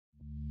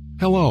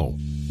Hello.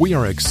 We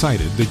are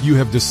excited that you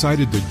have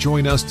decided to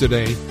join us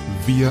today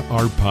via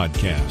our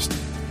podcast.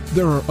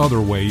 There are other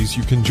ways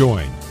you can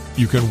join.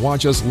 You can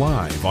watch us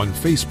live on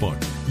Facebook,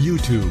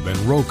 YouTube, and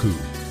Roku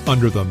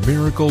under the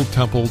Miracle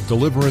Temple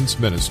Deliverance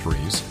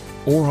Ministries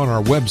or on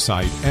our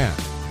website at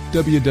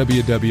www.mtdm.org.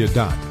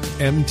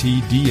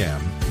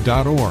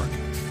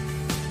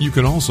 You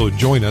can also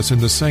join us in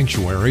the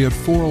sanctuary at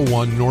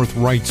 401 North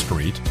Wright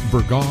Street,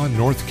 Burgaw,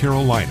 North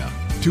Carolina,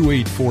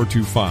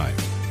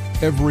 28425,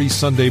 every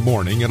Sunday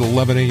morning at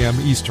 11 a.m.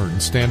 Eastern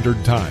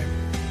Standard Time,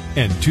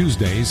 and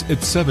Tuesdays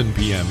at 7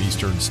 p.m.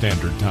 Eastern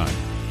Standard Time.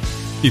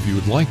 If you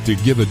would like to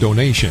give a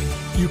donation,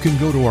 you can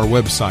go to our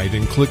website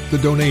and click the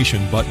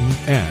donation button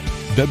at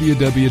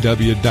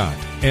www.mtdm.org.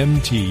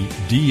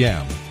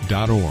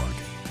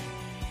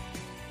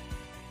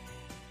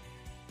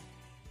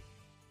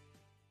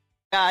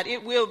 God,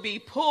 it will be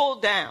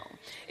pulled down.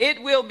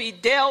 It will be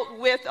dealt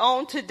with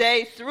on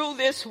today through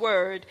this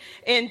word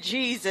in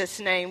Jesus'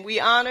 name. We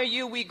honor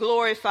you, we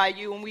glorify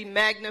you, and we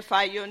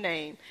magnify your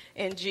name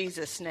in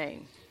Jesus'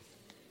 name.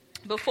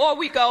 Before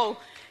we go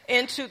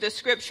into the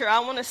scripture,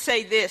 I want to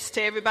say this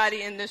to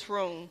everybody in this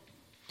room.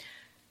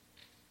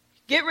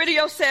 Get rid of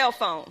your cell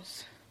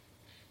phones.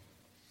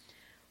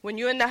 When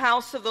you're in the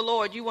house of the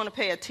Lord, you want to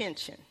pay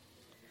attention.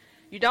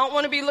 You don't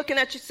want to be looking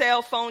at your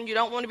cell phone. You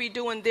don't want to be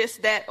doing this,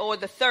 that, or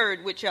the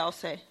third, which y'all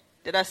say.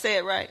 Did I say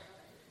it right?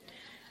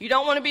 You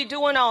don't want to be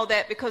doing all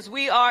that because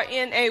we are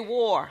in a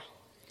war.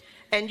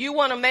 And you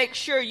want to make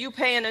sure you're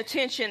paying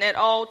attention at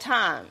all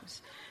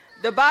times.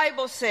 The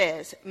Bible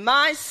says,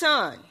 my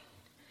son,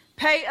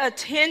 pay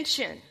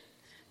attention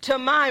to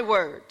my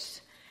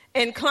words.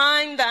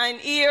 Incline thine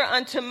ear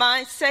unto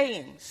my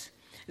sayings.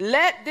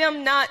 Let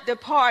them not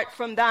depart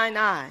from thine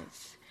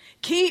eyes.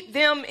 Keep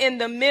them in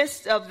the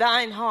midst of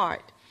thine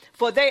heart.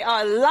 For they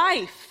are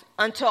life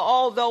unto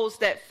all those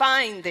that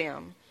find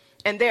them.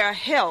 And they are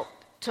health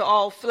to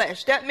all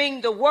flesh. That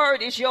means the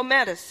word is your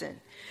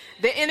medicine.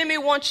 The enemy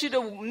wants you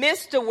to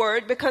miss the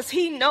word because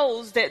he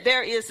knows that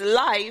there is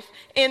life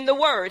in the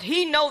word.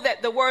 He knows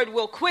that the word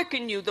will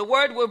quicken you. The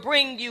word will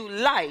bring you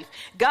life.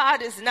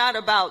 God is not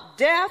about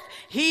death.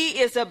 He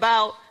is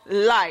about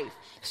life.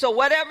 So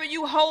whatever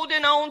you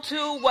holding on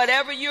to,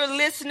 whatever you're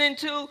listening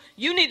to,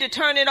 you need to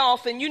turn it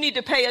off and you need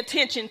to pay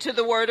attention to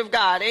the word of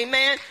God.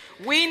 Amen.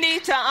 We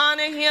need to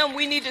honor him.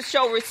 We need to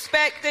show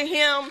respect to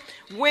him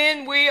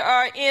when we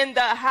are in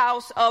the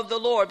house of the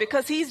Lord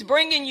because he's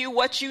bringing you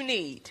what you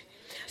need.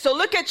 So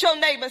look at your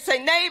neighbor and say,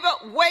 neighbor,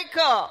 wake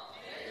up.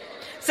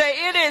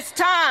 Say, it is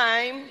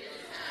time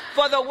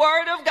for the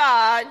word of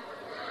God,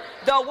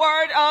 the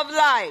word of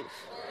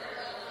life.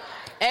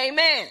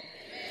 Amen.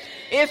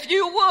 If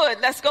you would,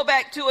 let's go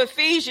back to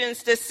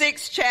Ephesians, the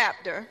 6th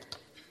chapter.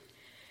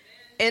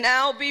 And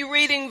I'll be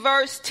reading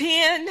verse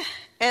 10.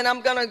 And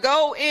I'm going to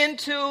go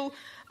into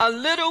a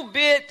little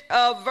bit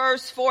of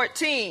verse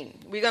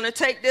 14. We're going to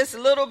take this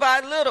little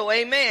by little.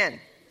 Amen.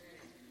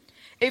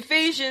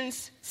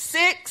 Ephesians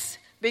 6,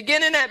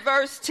 beginning at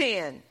verse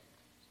 10.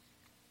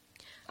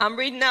 I'm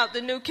reading out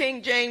the New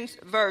King James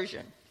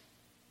Version.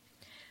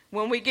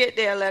 When we get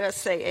there, let us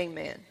say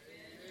amen.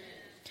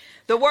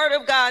 The word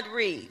of God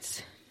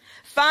reads,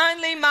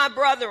 finally, my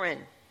brethren,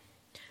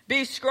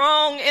 be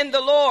strong in the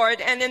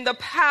Lord and in the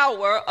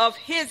power of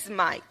his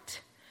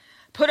might.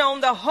 Put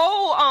on the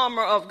whole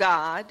armor of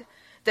God,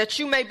 that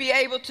you may be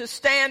able to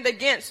stand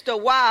against the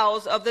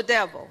wiles of the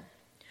devil.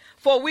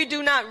 For we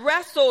do not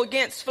wrestle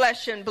against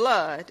flesh and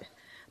blood,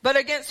 but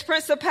against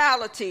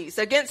principalities,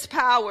 against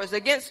powers,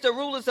 against the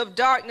rulers of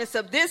darkness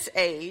of this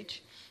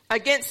age,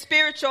 against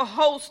spiritual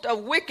hosts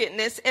of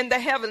wickedness in the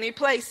heavenly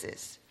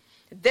places.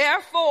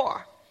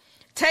 Therefore,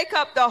 take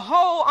up the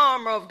whole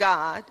armor of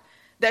God,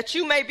 that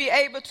you may be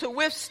able to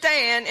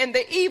withstand in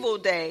the evil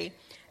day,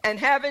 and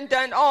having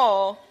done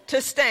all, to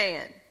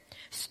stand.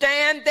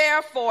 Stand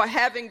therefore,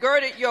 having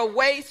girded your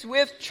waist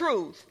with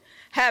truth,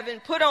 having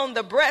put on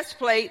the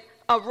breastplate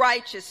of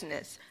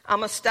righteousness.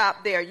 I'm going to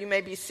stop there. You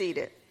may be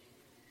seated.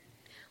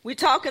 We're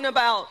talking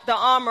about the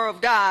armor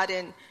of God,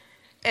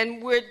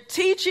 and we're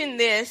teaching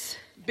this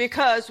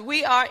because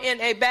we are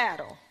in a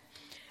battle.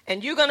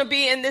 And you're going to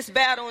be in this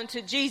battle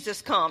until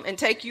Jesus come and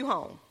take you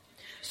home.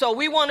 So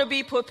we want to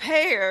be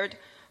prepared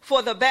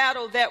for the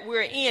battle that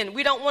we're in.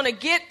 We don't want to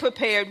get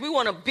prepared. We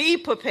want to be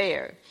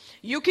prepared.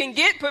 You can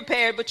get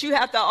prepared, but you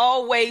have to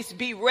always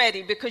be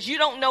ready because you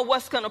don't know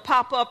what's going to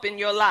pop up in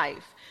your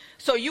life.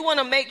 So you want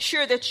to make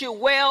sure that you're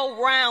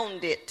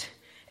well-rounded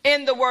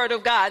in the word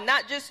of God,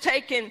 not just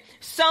taking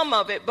some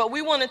of it, but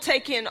we want to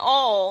take in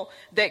all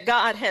that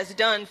God has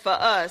done for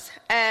us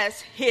as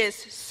his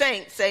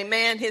saints,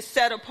 amen, his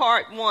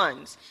set-apart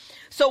ones.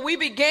 So we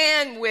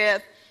began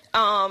with,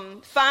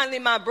 finally,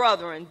 my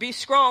brethren, be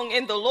strong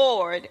in the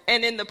Lord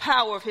and in the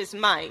power of his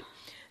might.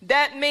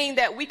 That means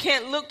that we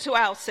can't look to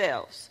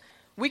ourselves.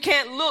 We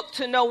can't look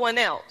to no one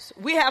else.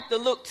 We have to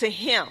look to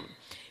him.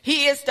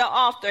 He is the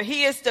author.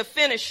 He is the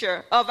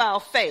finisher of our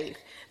faith.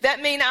 That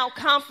means our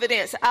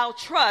confidence, our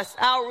trust,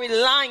 our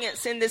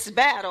reliance in this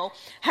battle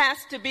has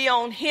to be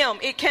on him.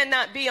 It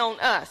cannot be on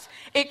us.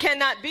 It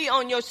cannot be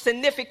on your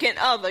significant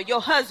other,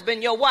 your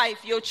husband, your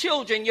wife, your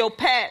children, your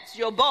pets,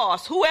 your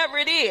boss, whoever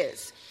it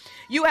is.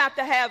 You have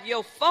to have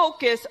your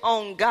focus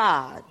on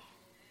God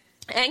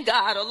and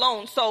God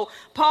alone. So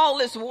Paul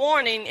is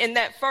warning in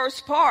that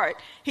first part.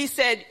 He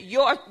said,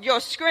 your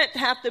strength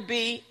have to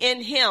be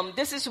in him.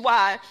 This is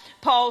why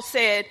Paul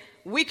said,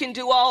 we can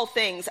do all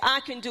things.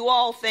 I can do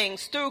all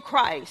things through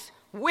Christ,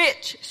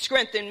 which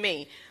strengthened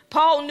me.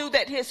 Paul knew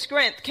that his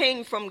strength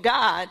came from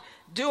God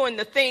during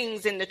the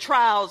things and the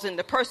trials and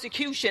the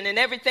persecution and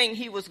everything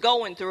he was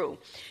going through.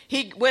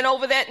 He went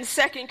over that in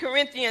 2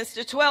 Corinthians,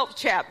 the 12th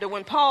chapter,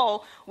 when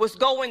Paul was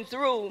going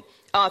through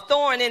a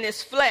thorn in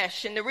his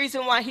flesh. And the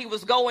reason why he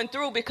was going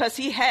through, because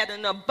he had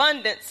an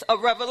abundance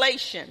of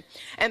revelation.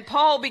 And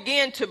Paul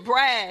began to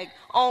brag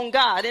on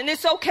God. And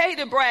it's okay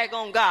to brag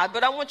on God,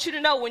 but I want you to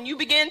know, when you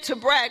begin to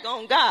brag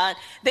on God,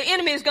 the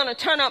enemy is going to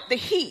turn up the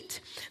heat.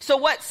 So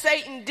what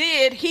Satan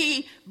did,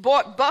 he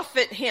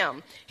buffeted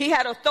him. He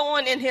had a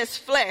thorn in his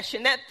flesh,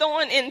 and that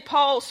thorn in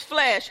Paul's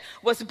flesh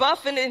was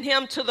buffeting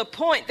him to the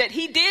point that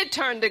he did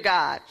turn to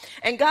God.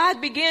 And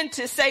God began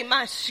to say,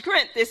 my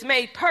strength is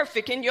made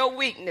perfect in your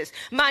weakness.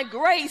 My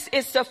grace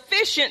is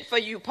sufficient for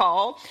you,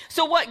 Paul.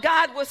 So what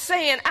God was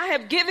saying, I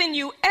have given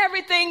you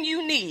everything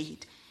you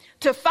need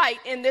to fight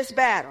in this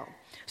battle.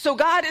 So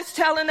God is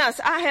telling us,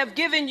 I have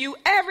given you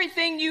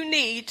everything you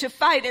need to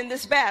fight in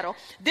this battle.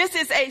 This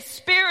is a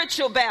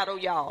spiritual battle,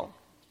 y'all.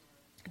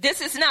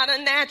 This is not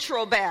a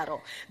natural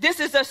battle. This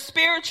is a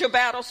spiritual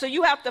battle, so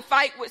you have to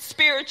fight with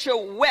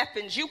spiritual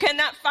weapons. You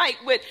cannot fight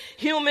with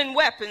human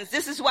weapons.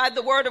 This is why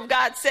the word of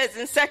God says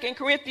in 2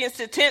 Corinthians,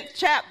 the 10th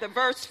chapter,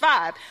 verse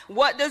 5,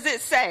 what does it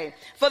say?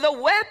 For the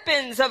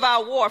weapons of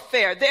our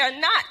warfare, they are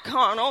not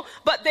carnal,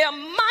 but they're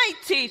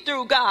mighty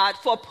through God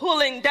for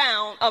pulling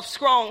down of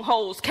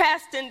strongholds,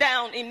 casting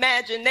down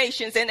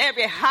imaginations and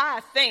every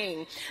high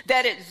thing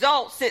that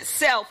exalts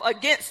itself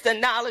against the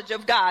knowledge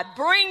of God,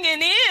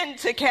 bringing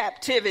into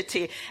captivity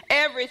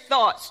every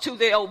thought to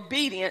the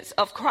obedience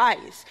of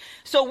Christ.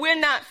 So we're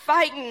not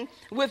fighting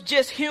with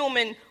just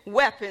human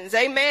weapons.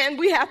 Amen.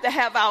 We have to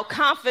have our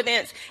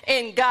confidence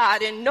in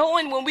God, and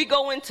knowing when we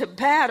go into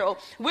battle,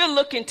 we're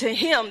looking to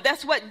him.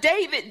 That's what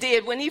David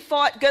did when he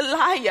fought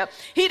Goliath.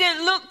 He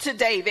didn't look to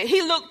David.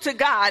 He looked to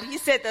God. He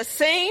said, the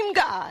same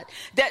God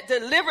that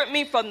delivered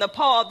me from the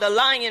paw of the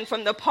lion,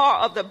 from the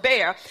paw of the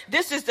bear,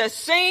 this is the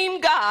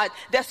same God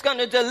that's going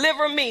to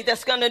deliver me,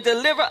 that's going to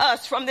deliver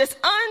us from this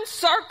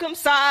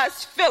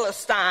uncircumcised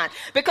Philistine,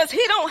 because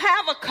he don't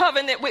have a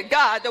covenant with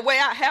God the way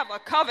I have a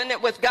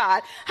covenant with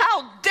God.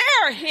 How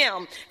dare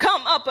him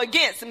come up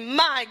against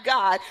my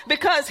God,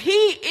 because he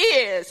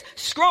is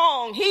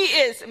strong. He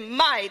is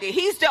mighty.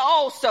 He's the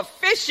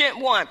all-sufficient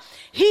one.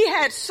 He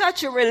had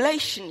such a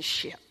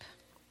relationship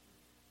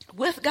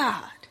with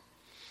God.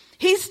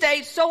 He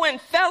stayed so in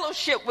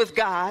fellowship with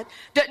God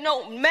that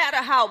no matter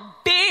how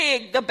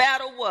big the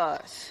battle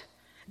was,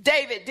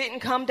 David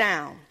didn't come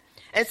down.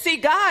 And see,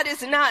 God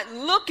is not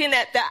looking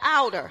at the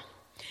outer.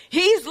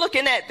 He's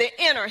looking at the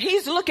inner.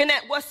 He's looking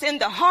at what's in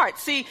the heart.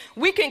 See,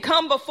 we can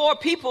come before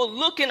people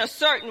looking a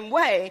certain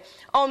way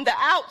on the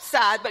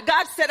outside, but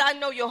God said, I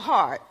know your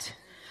heart.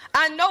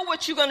 I know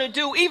what you're going to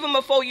do even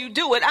before you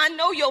do it. I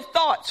know your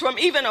thoughts from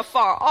even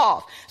afar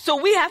off.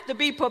 So we have to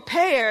be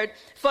prepared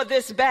for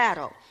this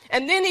battle.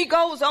 And then he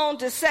goes on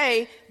to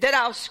say that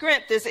our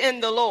strength is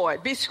in the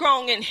Lord. Be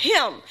strong in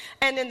him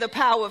and in the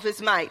power of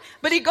his might.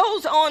 But he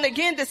goes on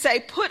again to say,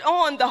 put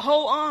on the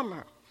whole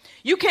armor.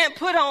 You can't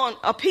put on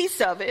a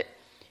piece of it.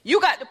 You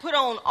got to put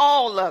on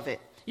all of it.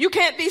 You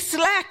can't be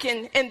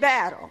slacking in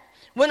battle.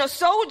 When a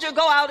soldier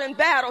go out in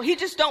battle, he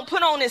just don't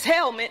put on his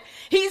helmet.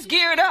 He's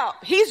geared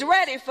up. He's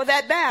ready for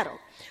that battle.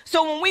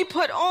 So when we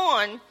put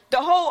on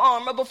the whole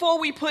armor, before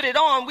we put it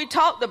on, we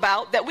talked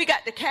about that we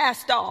got to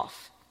cast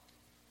off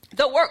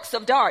the works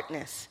of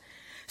darkness.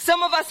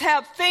 Some of us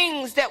have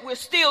things that we're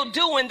still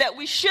doing that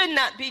we should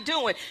not be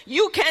doing.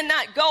 You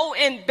cannot go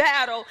in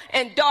battle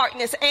in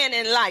darkness and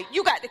in light.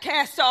 You got to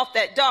cast off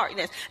that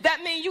darkness.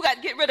 That means you got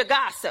to get rid of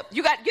gossip.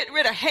 You got to get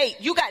rid of hate.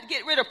 You got to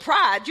get rid of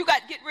pride. You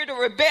got to get rid of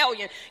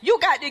rebellion. You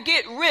got to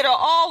get rid of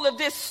all of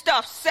this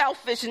stuff,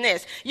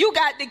 selfishness. You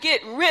got to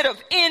get rid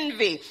of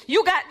envy.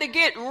 You got to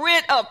get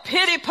rid of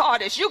pity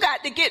parties. You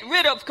got to get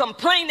rid of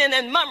complaining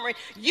and murmuring.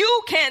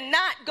 You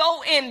cannot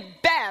go in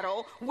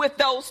battle with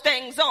those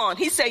things on.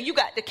 He said you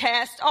got to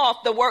cast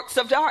off the works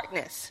of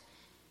darkness.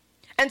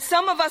 And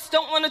some of us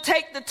don't want to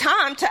take the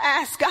time to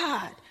ask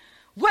God,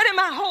 what am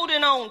I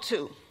holding on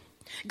to?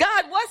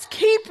 God, what's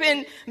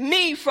keeping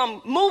me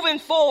from moving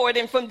forward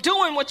and from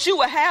doing what you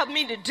would have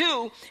me to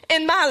do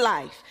in my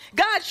life?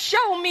 God,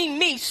 show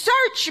me,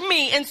 search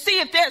me and see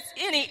if there's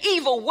any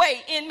evil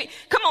way in me.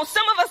 Come on,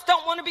 some of us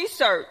don't want to be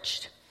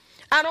searched.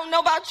 I don't know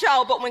about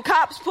y'all, but when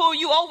cops pull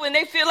you over and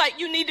they feel like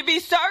you need to be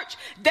searched,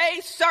 they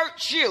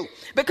search you,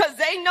 because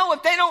they know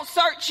if they don't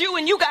search you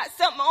and you got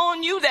something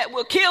on you that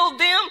will kill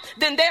them,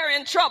 then they're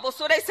in trouble.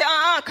 So they say,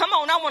 come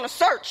on, I want to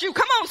search you.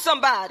 Come on,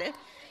 somebody.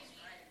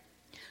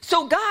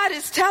 So God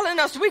is telling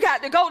us we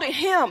got to go to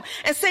him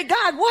and say,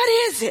 God, what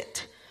is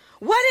it?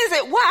 What is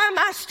it? Why am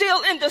I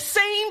still in the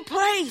same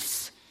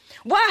place?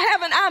 Why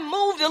haven't I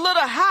moved a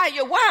little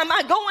higher? Why am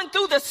I going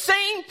through the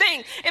same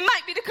thing? It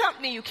might be the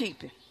company you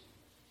keeping.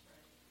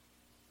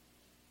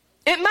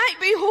 It might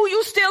be who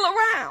you still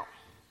around.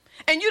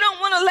 And you don't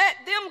want to let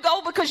them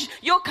go because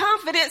your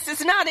confidence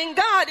is not in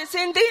God, it's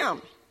in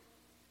them.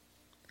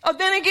 Or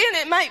then again,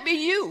 it might be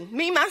you,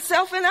 me,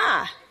 myself, and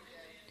I.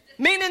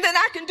 Meaning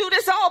that I can do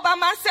this all by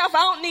myself. I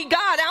don't need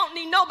God. I don't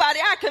need nobody.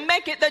 I can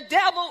make it. The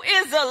devil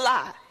is a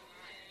lie.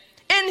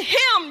 In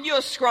him,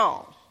 you're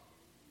strong.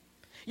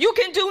 You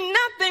can do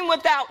nothing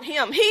without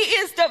him. He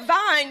is the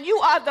vine. You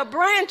are the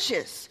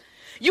branches.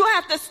 You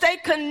have to stay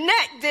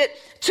connected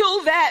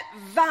to that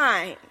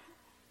vine.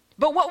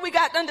 But what we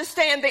got to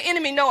understand, the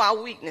enemy know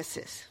our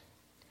weaknesses.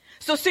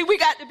 So see, we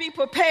got to be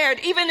prepared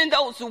even in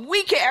those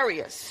weak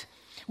areas.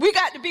 We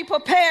got to be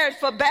prepared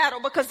for battle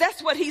because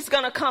that's what he's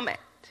going to come at.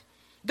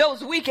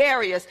 Those weak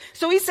areas.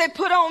 So he said,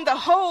 put on the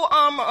whole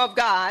armor of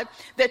God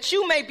that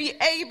you may be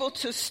able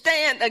to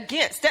stand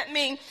against. That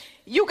means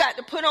you got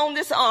to put on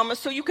this armor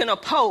so you can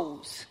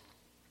oppose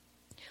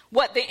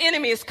what the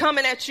enemy is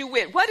coming at you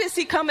with. What is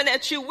he coming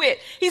at you with?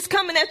 He's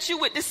coming at you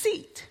with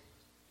deceit.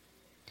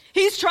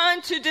 He's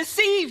trying to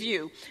deceive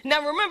you.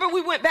 Now remember,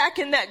 we went back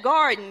in that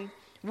garden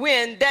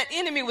when that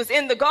enemy was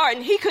in the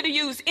garden. He could have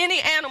used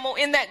any animal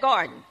in that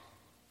garden.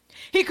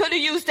 He could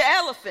have used the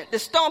elephant to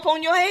stomp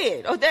on your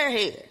head or their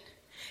head.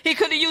 He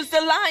could have used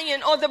the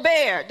lion or the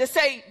bear to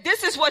say,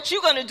 this is what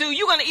you're going to do.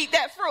 You're going to eat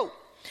that fruit.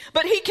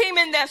 But he came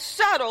in there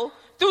subtle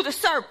through the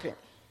serpent.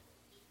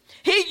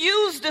 He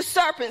used the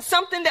serpent,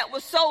 something that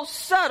was so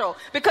subtle,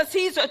 because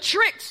he's a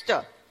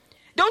trickster.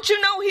 Don't you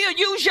know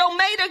he'll use your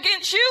mate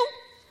against you?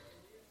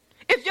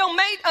 If your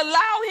mate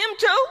allow him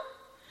to.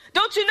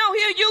 Don't you know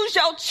he'll use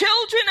your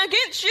children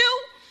against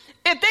you?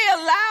 If they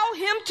allow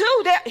him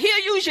to,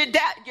 he'll use your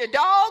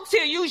dogs,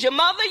 he'll use your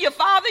mother, your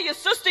father, your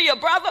sister, your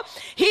brother.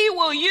 He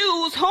will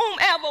use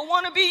whomever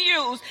want to be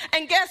used.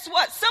 And guess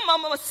what? Some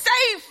of them are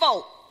saved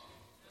folk.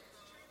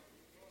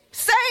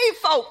 Saved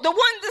folk, the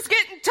ones that's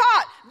getting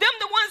taught, them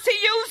the ones he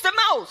used the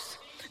most.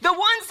 The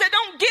ones that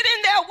don't get in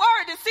their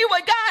word to see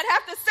what God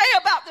has to say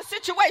about the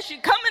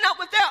situation, coming up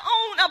with their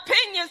own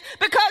opinions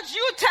because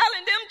you're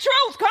telling them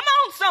truth. Come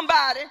on,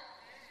 somebody.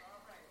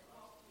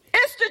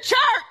 It's the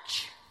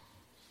church.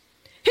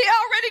 He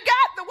already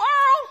got the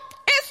world.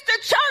 It's the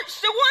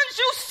church, the ones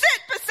you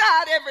sit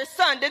beside every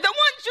Sunday, the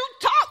ones you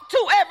talk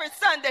to every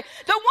Sunday,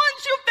 the ones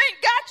you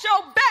think got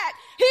your back.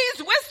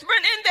 He's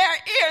whispering in their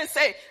ear and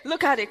say,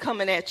 look how they're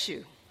coming at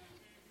you.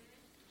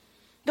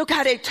 Look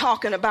how they're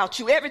talking about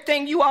you.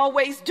 Everything you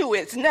always do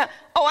is now.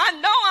 Oh, I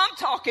know I'm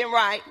talking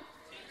right.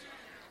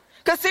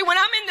 Because see, when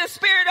I'm in the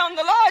spirit on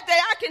the Lord day,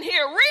 I can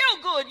hear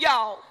real good,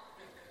 y'all.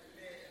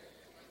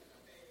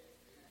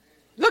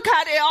 Look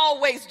how they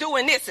always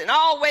doing this and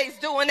always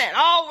doing that,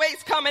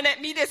 always coming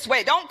at me this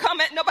way. Don't come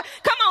at nobody.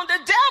 Come on, the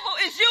devil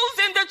is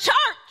using the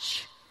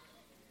church.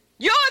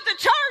 You're the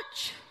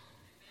church.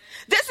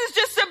 This is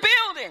just a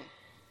building.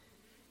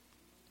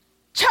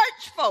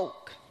 Church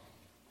folk.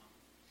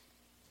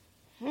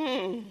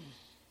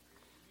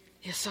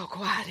 It's so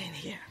quiet in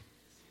here.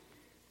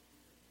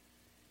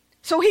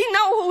 So he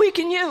know who he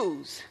can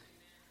use.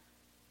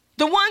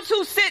 The ones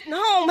who sitting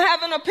home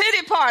having a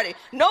pity party.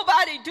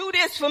 Nobody do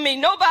this for me.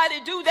 Nobody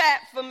do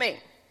that for me.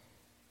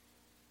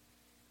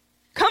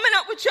 Coming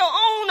up with your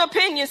own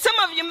opinion. Some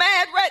of you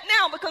mad right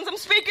now because I'm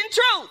speaking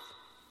truth.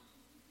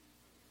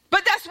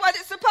 But that's what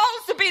it's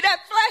supposed to be. That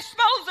flesh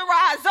supposed to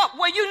rise up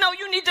where you know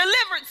you need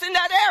deliverance in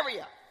that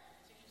area.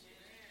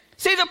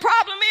 See, the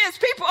problem is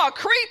people are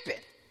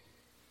creeping.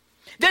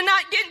 They're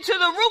not getting to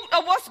the root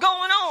of what's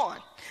going on.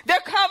 They're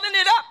covering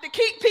it up to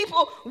keep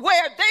people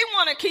where they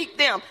want to keep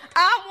them.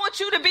 I want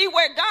you to be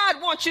where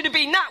God wants you to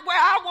be, not where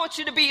I want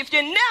you to be. If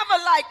you're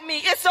never like me,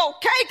 it's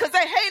okay because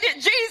they hated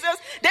Jesus.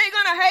 They're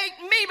going to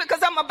hate me because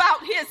I'm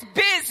about his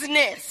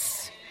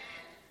business.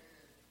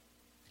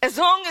 As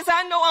long as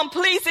I know I'm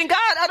pleasing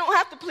God, I don't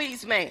have to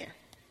please man.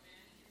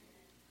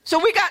 So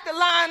we got to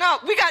line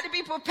up. We got to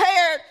be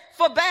prepared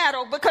for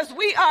battle because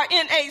we are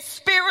in a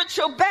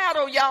spiritual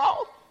battle,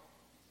 y'all.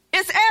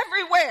 It's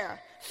everywhere.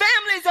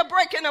 Families are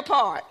breaking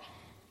apart.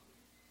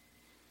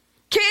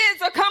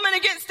 Kids are coming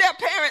against their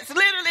parents,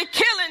 literally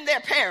killing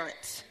their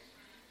parents.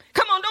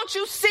 Come on, don't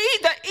you see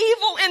the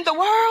evil in the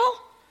world?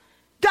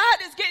 God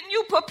is getting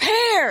you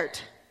prepared.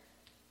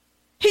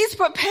 He's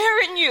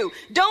preparing you.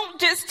 Don't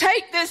just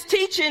take this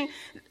teaching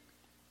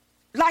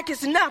like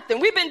it's nothing.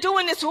 We've been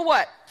doing this for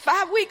what?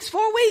 5 weeks,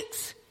 4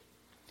 weeks?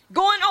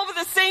 Going over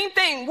the same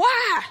thing.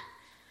 Why?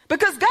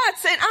 Because God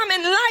said, I'm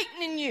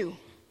enlightening you.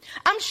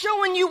 I'm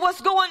showing you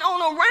what's going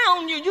on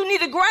around you. You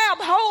need to grab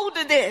hold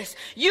of this.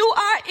 You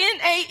are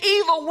in an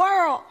evil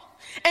world.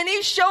 And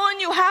he's showing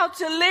you how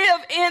to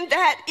live in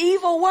that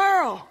evil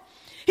world.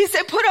 He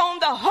said, put on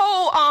the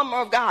whole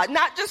armor of God,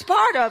 not just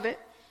part of it.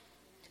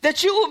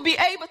 That you will be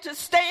able to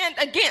stand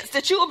against,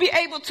 that you will be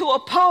able to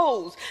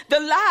oppose the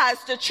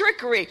lies, the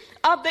trickery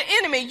of the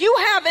enemy. You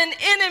have an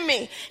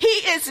enemy. He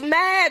is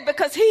mad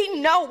because he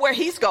knows where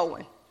he's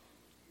going.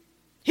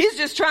 He's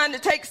just trying to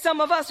take some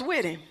of us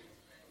with him.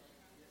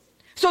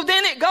 So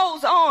then it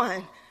goes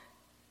on.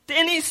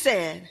 Then he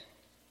said,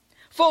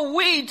 for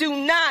we do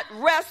not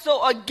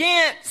wrestle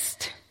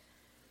against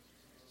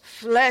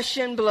flesh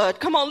and blood.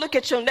 Come on, look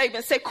at your neighbor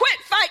and say, quit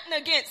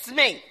fighting against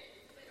me.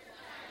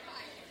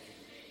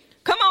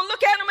 Come on,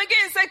 look at him again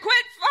and say,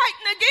 quit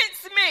fighting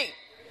against me.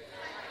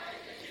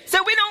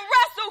 So we don't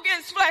wrestle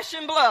against flesh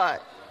and blood.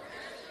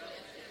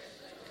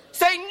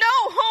 Say,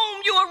 know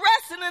whom you are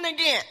wrestling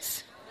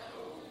against.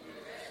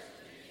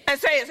 And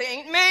say, it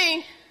ain't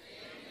me.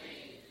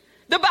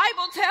 The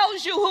Bible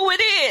tells you who it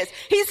is.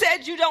 He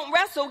said you don't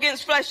wrestle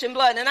against flesh and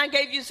blood. And I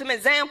gave you some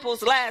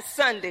examples last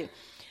Sunday.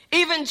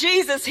 Even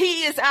Jesus,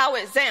 he is our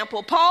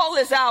example. Paul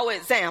is our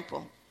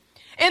example.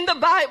 In the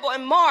Bible,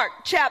 in Mark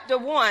chapter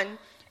 1,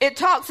 it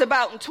talks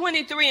about in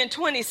 23 and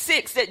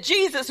 26 that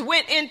Jesus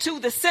went into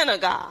the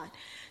synagogue.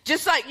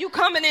 Just like you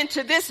coming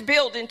into this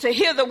building to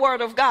hear the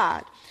word of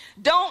God.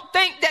 Don't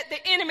think that the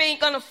enemy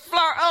ain't going to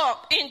flare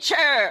up in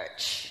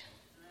church.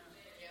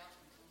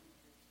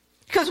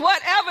 Because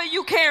whatever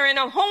you carrying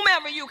or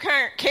whomever you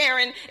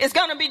carrying is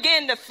going to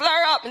begin to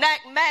flare up and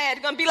act mad.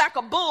 It's going to be like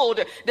a bull.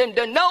 The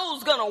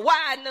nose going to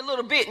widen a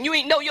little bit and you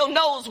ain't know your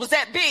nose was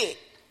that big.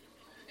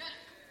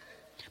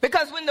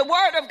 Because when the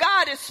word of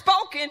God is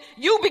spoken,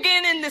 you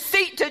begin in the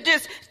seat to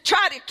just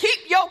try to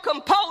keep your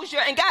composure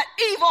and got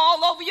evil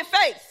all over your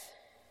face.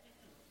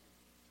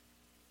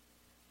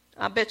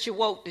 I bet you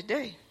woke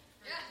today.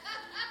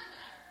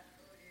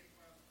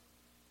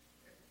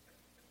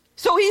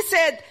 So he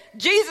said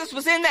Jesus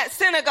was in that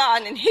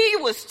synagogue and he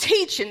was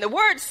teaching. The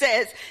word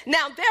says,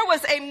 now there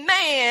was a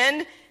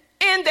man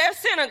in their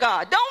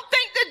synagogue. Don't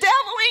think the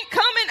devil ain't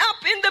coming up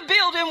in the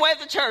building where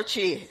the church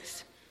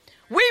is.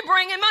 We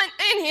bring him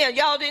in here.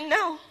 Y'all didn't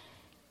know.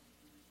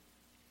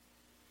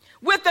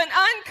 With an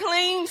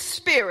unclean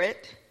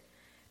spirit.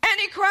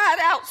 And he cried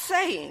out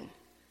saying,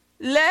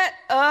 let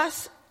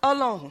us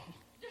alone.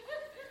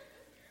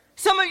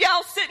 Some of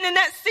y'all sitting in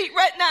that seat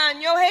right now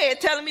in your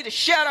head telling me to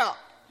shut up.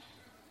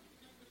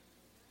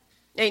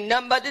 Ain't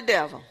nothing but the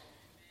devil.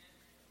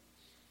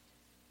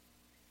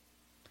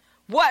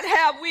 What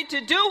have we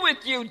to do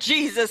with you,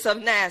 Jesus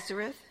of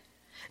Nazareth?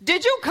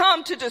 Did you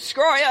come to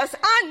destroy us?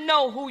 I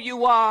know who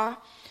you are,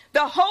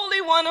 the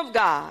Holy One of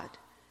God.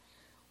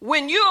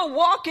 When you're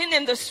walking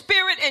in the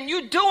Spirit and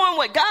you're doing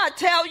what God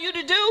tells you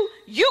to do,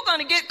 you're going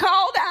to get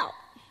called out.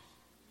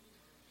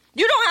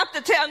 You don't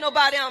have to tell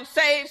nobody I'm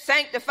saved,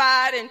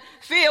 sanctified, and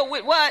filled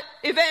with what?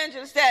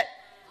 Evangelist that.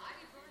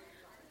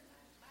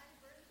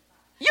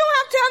 You don't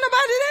have to tell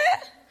nobody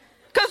that.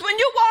 Because when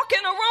you walk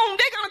in a room,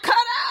 they're going to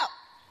cut out.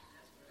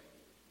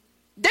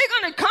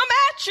 They're going to come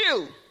at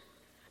you.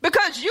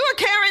 Because you're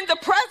carrying the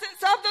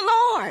presence of the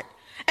Lord.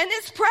 And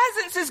his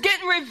presence is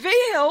getting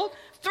revealed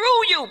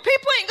through you.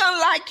 People ain't going to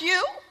like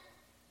you.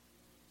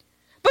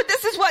 But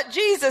this is what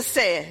Jesus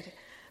said.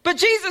 But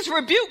Jesus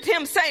rebuked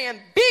him saying,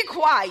 be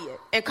quiet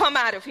and come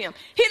out of him.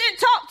 He didn't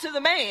talk to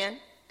the man.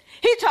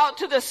 He talked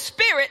to the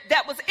spirit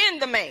that was in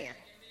the man.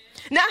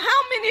 Now,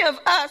 how many of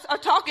us are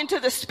talking to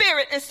the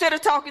spirit instead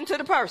of talking to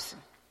the person?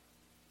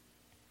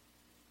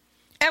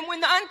 And when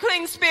the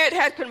unclean spirit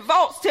had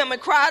convulsed him and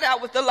cried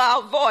out with a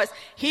loud voice,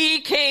 he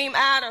came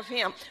out of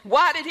him.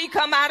 Why did he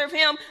come out of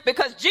him?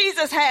 Because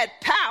Jesus had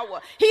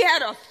power. He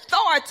had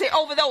authority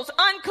over those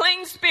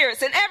unclean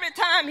spirits. And every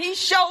time he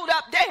showed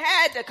up, they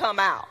had to come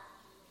out.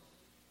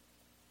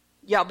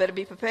 Y'all better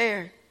be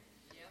prepared.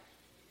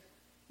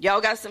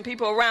 Y'all got some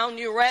people around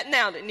you right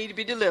now that need to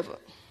be delivered.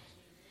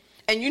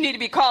 And you need to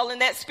be calling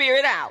that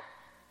spirit out.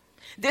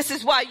 This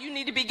is why you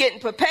need to be getting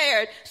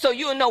prepared so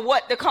you'll know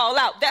what to call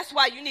out. That's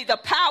why you need the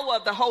power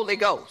of the Holy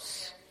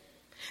Ghost.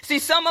 See,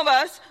 some of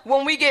us,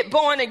 when we get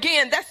born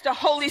again, that's the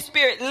Holy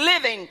Spirit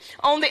living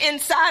on the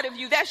inside of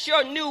you. That's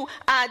your new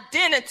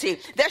identity.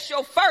 That's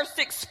your first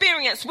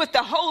experience with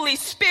the Holy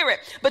Spirit.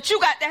 But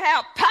you got to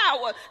have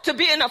power to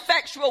be an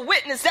effectual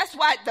witness. That's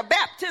why the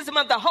baptism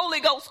of the Holy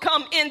Ghost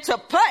come into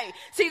play.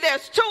 See,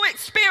 there's two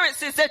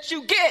experiences that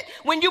you get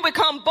when you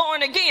become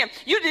born again.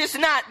 You just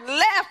not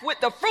left with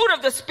the fruit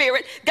of the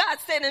Spirit. God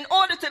said in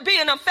order to be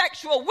an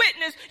effectual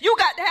witness, you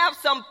got to have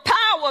some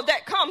power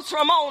that comes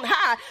from on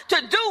high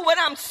to do what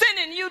I'm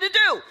sending you to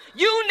do.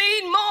 You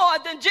need more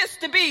than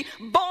just to be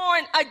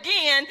born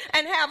again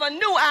and have a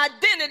new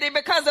identity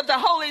because of the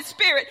Holy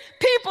Spirit.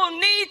 People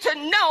need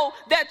to know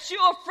that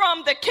you're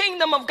from the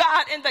kingdom of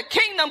God, and the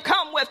kingdom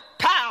come with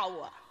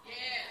power. Yeah.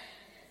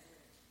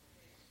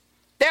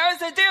 There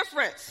is a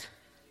difference.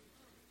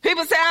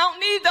 People say, I don't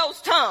need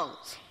those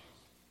tongues.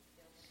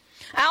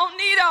 I don't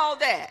need all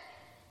that.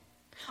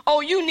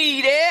 Oh, you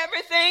need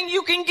everything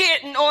you can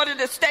get in order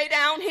to stay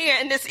down here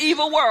in this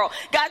evil world.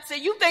 God said,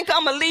 you think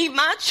I'm going to leave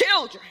my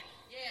children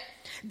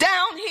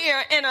down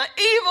here in an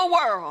evil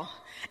world,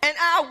 and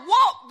I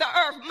walk the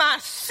earth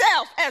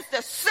myself as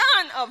the Son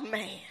of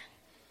Man.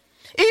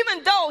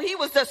 Even though he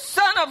was the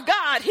Son of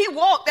God, he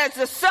walked as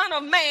the Son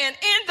of Man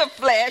in the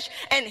flesh,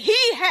 and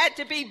he had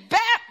to be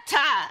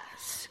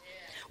baptized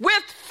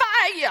with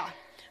fire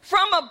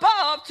from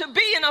above to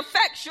be an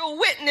effectual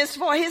witness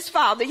for his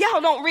Father.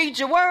 Y'all don't read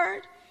your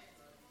word.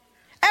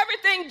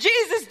 Everything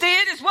Jesus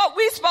did is what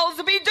we're supposed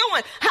to be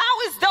doing.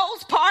 How is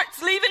those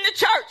parts leaving the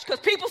church? Because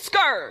people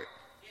scared.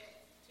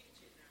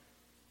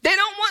 They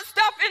don't want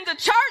stuff in the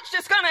church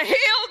that's going to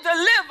heal,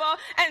 deliver,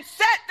 and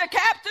set the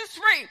captives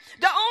free.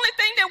 The only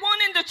thing they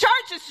want in the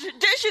church is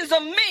traditions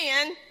of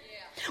men,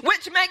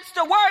 which makes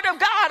the word of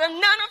God of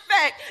none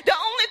effect. The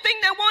only thing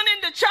they want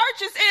in the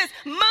churches is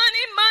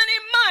money, money,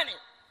 money.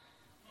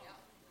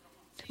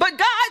 But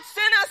God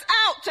sent us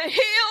out to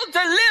heal,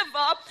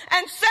 deliver,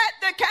 and set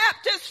the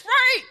captives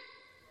free.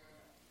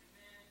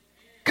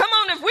 Come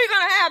on, if we're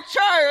going to have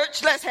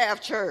church, let's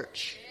have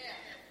church.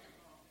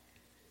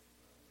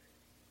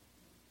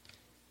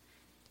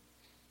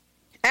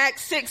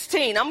 Acts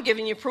 16, I'm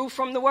giving you proof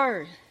from the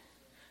word.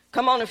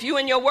 Come on, if you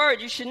in your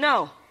word, you should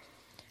know.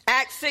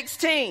 Acts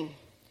 16.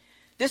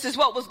 This is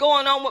what was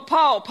going on with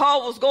Paul.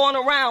 Paul was going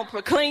around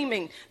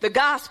proclaiming the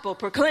gospel,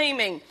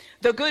 proclaiming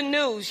the good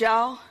news,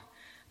 y'all.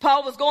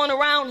 Paul was going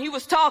around, he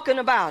was talking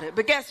about it.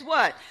 But guess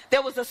what?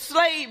 There was a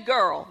slave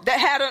girl that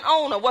had an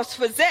owner, was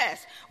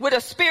possessed with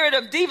a spirit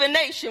of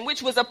divination,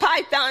 which was a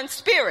python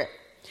spirit.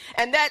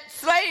 And that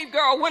slave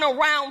girl went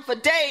around for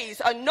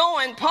days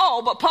annoying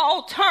Paul, but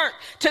Paul turned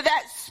to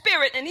that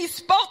spirit and he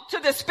spoke to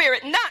the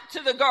spirit, not to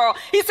the girl.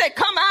 He said,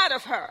 come out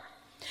of her.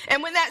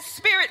 And when that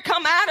spirit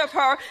come out of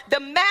her, the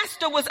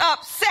master was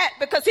upset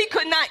because he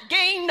could not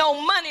gain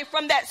no money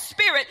from that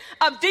spirit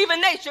of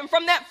divination,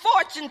 from that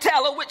fortune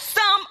teller, which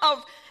some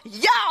of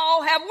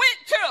y'all have went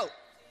to.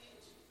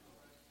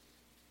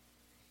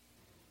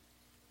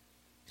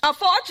 A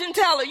fortune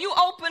teller, you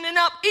opening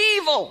up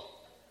evil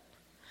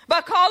by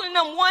calling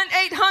them 1-800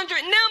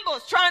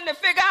 numbers, trying to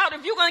figure out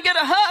if you're going to get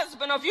a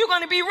husband or if you're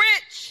going to be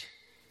rich.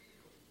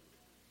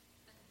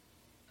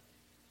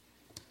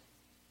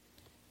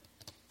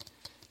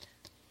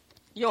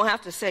 You don't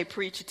have to say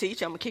preach or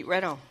teach. I'm going to keep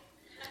right on.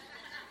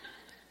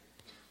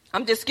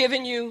 I'm just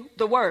giving you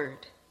the word.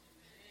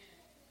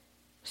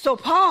 So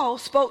Paul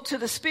spoke to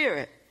the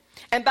spirit.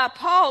 And by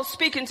Paul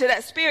speaking to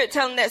that spirit,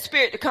 telling that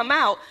spirit to come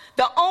out,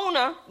 the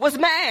owner was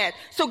mad.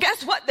 So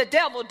guess what the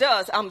devil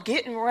does? I'm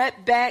getting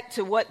right back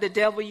to what the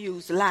devil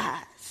used,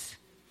 lies.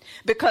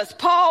 Because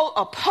Paul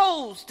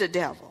opposed the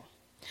devil.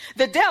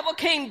 The devil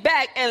came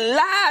back and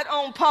lied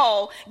on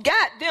Paul,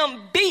 got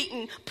them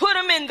beaten, put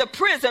them in the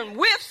prison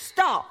with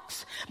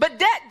stocks. But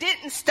that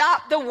didn't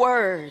stop the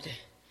word.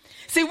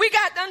 See, we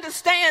got to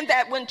understand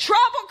that when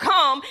trouble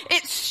comes,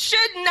 it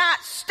should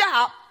not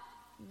stop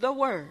the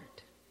word.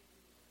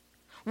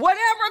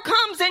 Whatever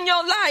comes in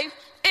your life,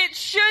 it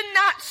should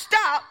not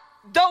stop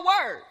the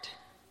word.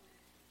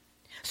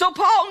 So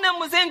Paul and them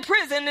was in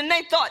prison and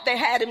they thought they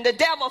had him. The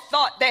devil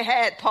thought they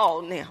had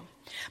Paul and them.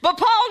 But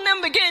Paul and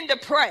them began to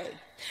pray.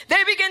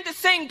 They began to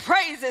sing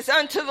praises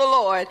unto the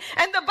Lord.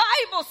 And the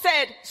Bible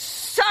said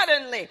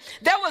suddenly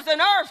there was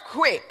an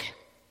earthquake.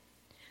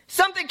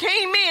 Something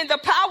came in. The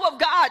power of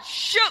God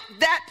shook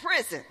that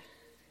prison.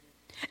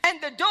 And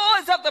the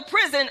doors of the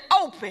prison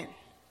opened.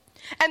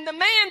 And the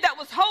man that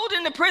was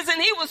holding the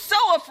prison, he was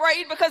so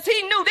afraid because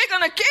he knew they're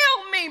going to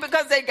kill me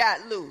because they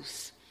got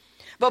loose.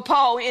 But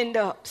Paul ended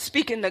up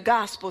speaking the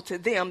gospel to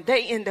them.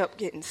 They end up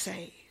getting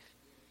saved.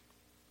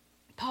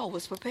 Paul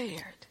was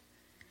prepared.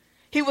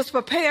 He was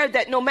prepared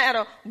that no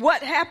matter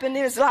what happened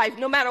in his life,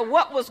 no matter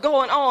what was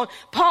going on,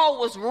 Paul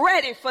was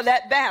ready for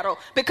that battle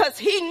because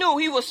he knew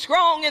he was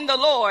strong in the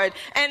Lord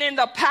and in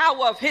the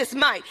power of his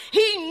might.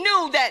 He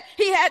knew that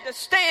he had to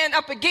stand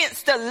up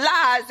against the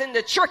lies and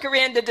the trickery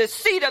and the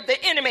deceit of the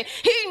enemy.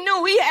 He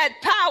knew he had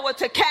power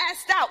to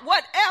cast out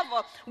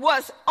whatever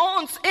was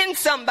in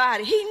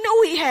somebody. He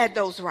knew he had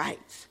those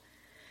rights.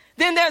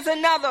 Then there's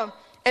another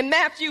in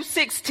Matthew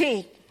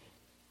 16.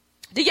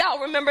 Do y'all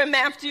remember in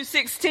Matthew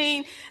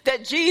 16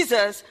 that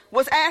Jesus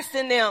was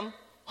asking them,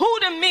 who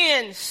do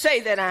men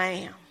say that I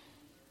am?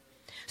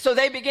 So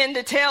they began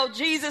to tell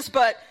Jesus,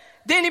 but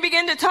then he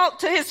began to talk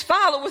to his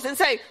followers and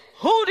say,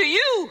 who do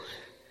you?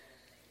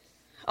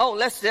 Oh,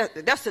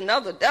 that's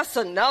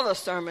another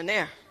sermon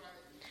there.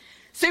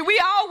 See,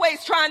 we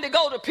always trying to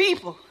go to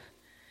people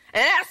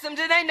and ask them,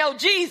 do they know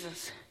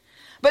Jesus?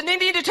 But they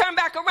need to turn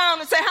back around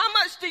and say, how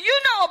much do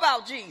you know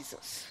about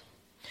Jesus?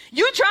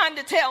 You trying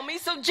to tell me.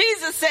 So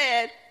Jesus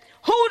said,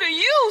 who do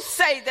you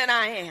say that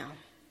I am?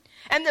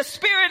 And the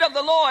Spirit of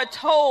the Lord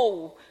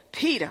told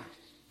Peter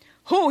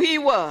who he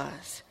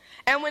was.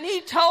 And when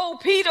he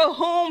told Peter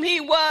whom he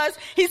was,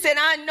 he said,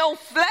 I know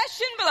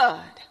flesh and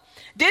blood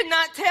did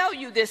not tell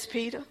you this,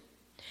 Peter.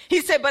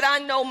 He said, but I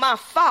know my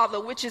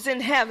Father which is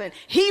in heaven.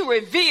 He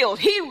revealed,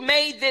 he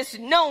made this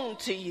known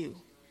to you.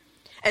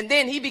 And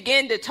then he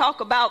began to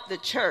talk about the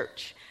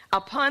church.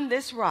 Upon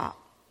this rock.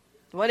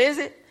 What is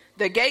it?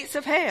 The gates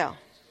of hell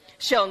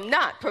shall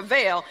not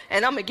prevail.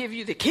 And I'm going to give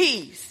you the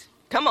keys.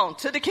 Come on,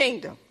 to the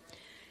kingdom.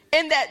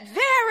 In that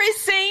very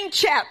same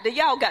chapter,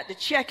 y'all got to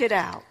check it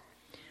out.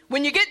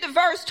 When you get to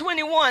verse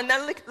 21,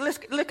 now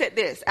look at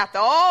this. After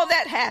all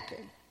that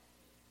happened,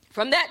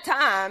 from that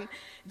time,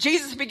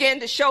 Jesus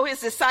began to show his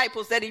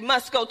disciples that he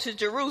must go to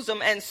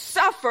Jerusalem and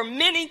suffer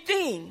many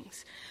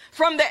things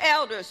from the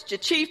elders, the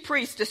chief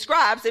priests, the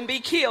scribes, and be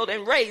killed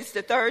and raised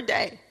the third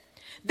day.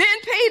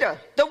 Then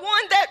Peter, the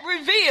one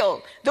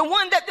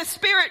that the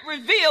Spirit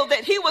revealed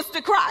that he was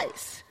the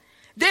Christ.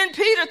 Then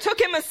Peter took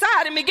him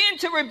aside and began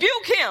to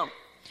rebuke him,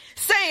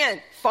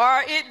 saying,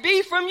 "Far it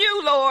be from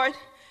you, Lord.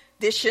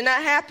 This should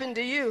not happen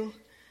to you."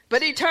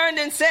 But he turned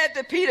and said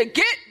to Peter,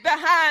 "Get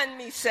behind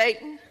me,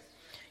 Satan.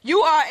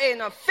 You are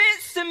an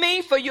offense to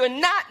me, for you're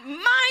not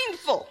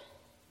mindful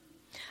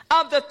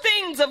of the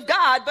things of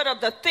God, but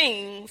of the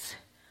things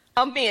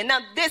of men." Now,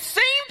 this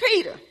same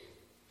Peter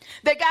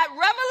that got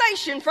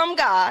revelation from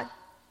God,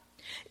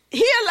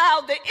 he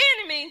allowed the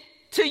enemy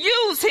to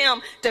use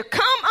him to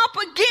come up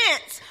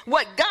against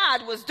what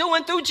God was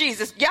doing through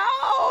Jesus.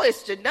 Y'all,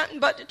 it's just nothing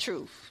but the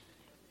truth.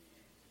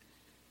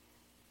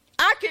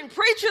 I can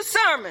preach a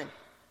sermon.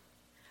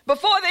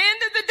 Before the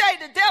end of the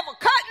day, the devil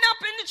cutting up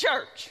in the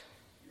church.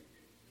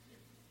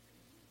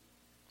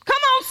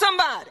 Come on,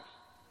 somebody.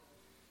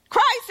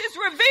 Christ is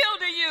revealed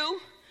to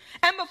you,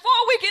 and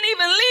before we can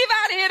even leave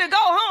out of here to go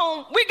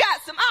home, we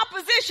got some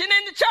opposition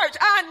in the church.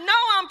 I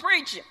know I'm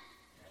preaching.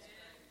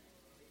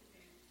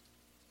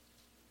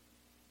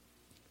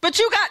 But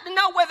you got to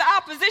know where the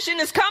opposition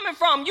is coming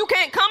from. You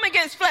can't come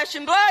against flesh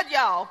and blood,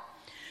 y'all.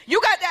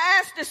 You got to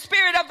ask the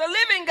Spirit of the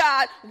living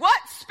God, what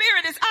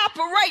spirit is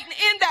operating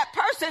in that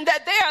person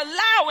that they're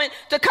allowing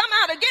to come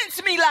out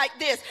against me like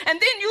this? And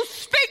then you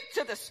speak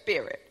to the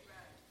Spirit,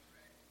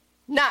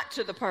 not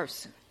to the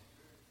person.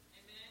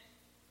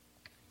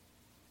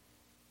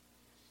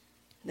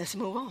 Let's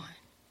move on.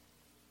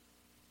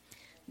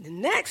 The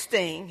next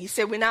thing, he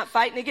said, we're not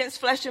fighting against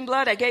flesh and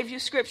blood. I gave you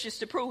scriptures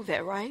to prove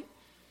that, right?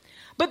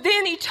 But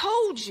then he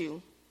told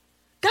you,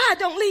 God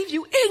don't leave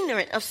you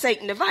ignorant of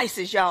Satan's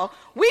devices, y'all.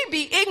 We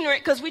be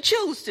ignorant because we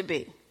choose to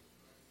be.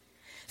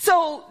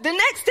 So the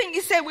next thing he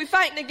said we're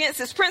fighting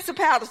against is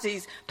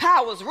principalities,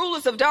 powers,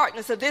 rulers of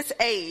darkness of this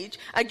age,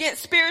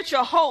 against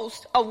spiritual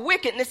hosts of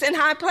wickedness in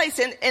high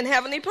places, in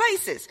heavenly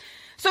places.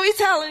 So he's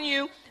telling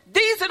you,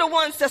 these are the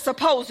ones that's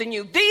opposing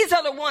you. These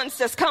are the ones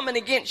that's coming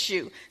against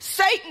you.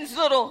 Satan's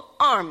little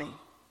army.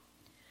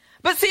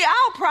 But see,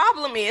 our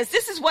problem is,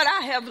 this is what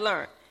I have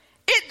learned.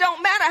 It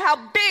don't matter how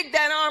big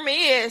that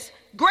army is.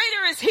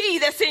 Greater is he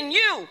that's in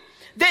you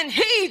than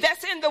he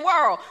that's in the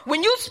world.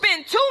 When you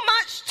spend too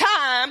much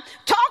time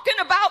talking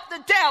about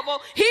the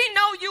devil, he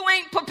know you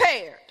ain't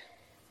prepared.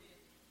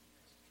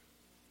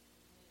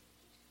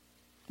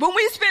 When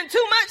we spend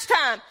too much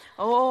time,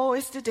 oh,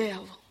 it's the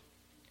devil.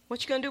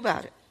 What you gonna do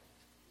about it?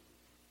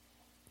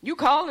 You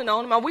calling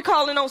on him. Are we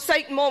calling on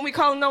Satan more than we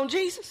calling on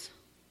Jesus?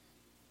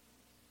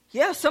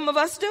 Yeah, some of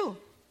us do.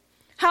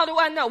 How do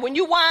I know? When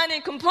you whine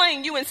and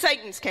complain, you in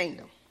Satan's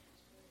kingdom.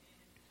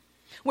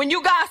 When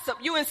you gossip,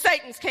 you in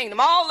Satan's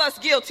kingdom. All us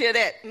guilty of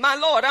that. My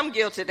Lord, I'm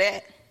guilty of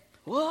that.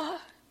 What?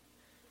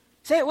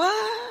 Say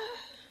what?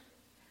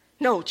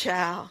 No,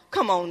 child.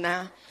 Come on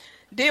now.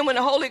 Then when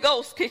the Holy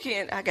Ghost kick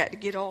in, I got to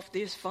get off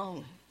this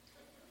phone.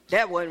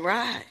 That wasn't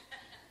right.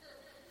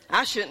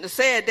 I shouldn't have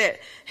said that.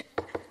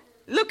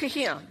 Look at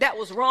him. That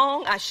was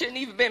wrong. I shouldn't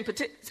even been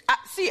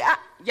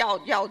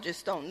y'all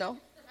just don't know.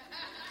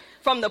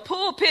 From the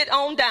pulpit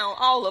on down,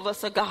 all of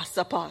us are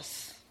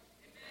gossipers.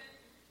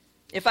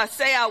 If I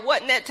say I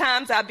wasn't at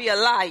times, I'd be a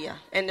liar.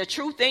 And the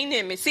truth ain't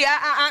in me. See,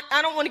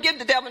 I don't want to give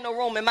the devil no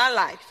room in my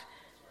life.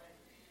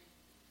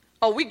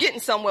 Oh, we getting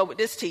somewhere with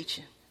this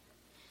teaching.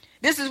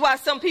 This is why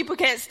some people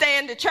can't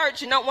stand the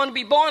church and don't want to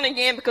be born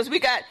again, because we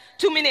got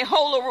too many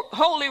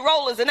holy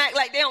rollers and act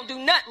like they don't do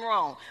nothing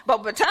wrong.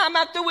 But by the time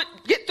I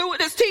get through with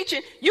this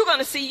teaching, you're going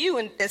to see you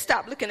and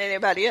stop looking at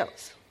everybody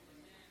else.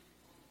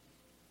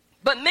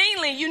 But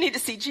mainly, you need to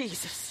see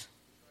Jesus.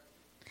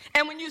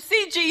 And when you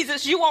see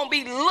Jesus, you won't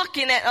be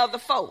looking at other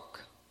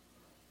folk.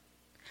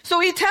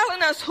 So he's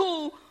telling us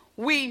who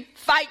we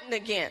fighting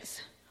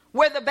against,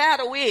 where the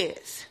battle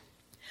is.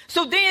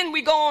 So then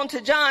we go on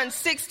to John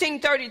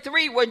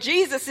 16:33, where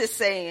Jesus is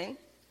saying,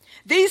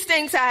 "These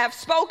things I have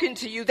spoken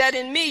to you, that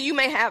in me you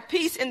may have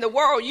peace. In the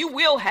world you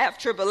will have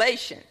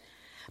tribulation.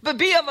 But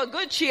be of a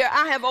good cheer,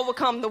 I have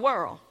overcome the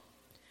world."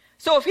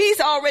 So if he's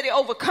already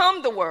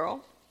overcome the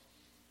world,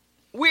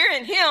 we're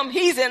in him,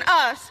 he's in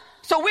us,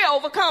 so we're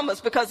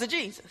overcomers because of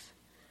Jesus,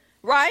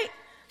 right?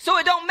 So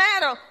it don't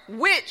matter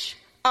which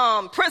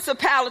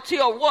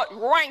principality or what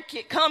rank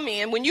it come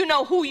in when you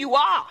know who you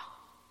are.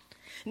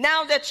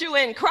 Now that you're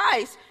in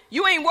Christ,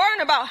 you ain't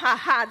worrying about how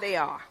high they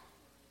are.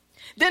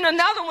 Then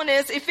another one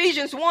is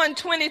Ephesians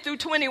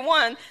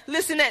 1:20-21.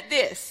 Listen at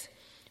this.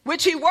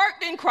 "Which he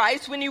worked in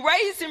Christ when he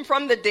raised him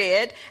from the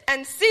dead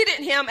and seated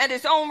him at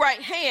his own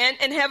right hand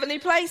in heavenly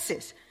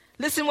places."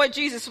 Listen where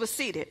Jesus was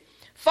seated.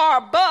 "Far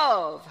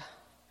above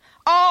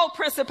all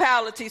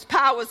principalities,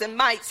 powers, and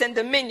mights, and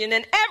dominion,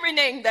 and every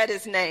name that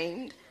is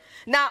named,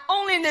 not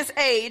only in this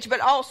age,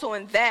 but also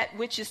in that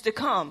which is to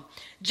come."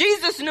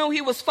 Jesus knew he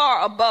was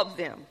far above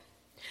them.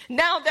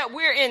 Now that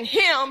we're in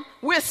him,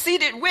 we're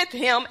seated with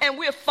him, and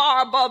we're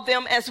far above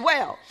them as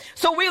well.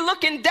 So we're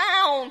looking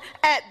down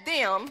at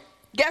them.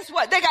 Guess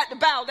what? They got to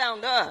bow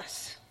down to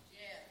us.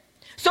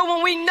 So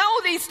when we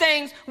know these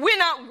things, we're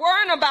not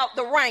worrying about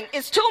the rank.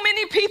 It's too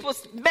many people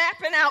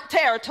mapping out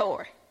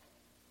territory.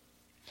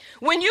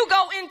 When you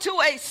go into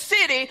a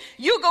city,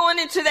 you're going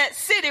into that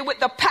city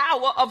with the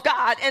power of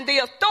God and the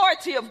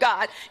authority of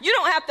God. You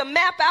don't have to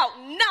map out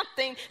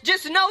nothing.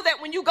 Just know that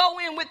when you go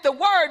in with the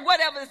word,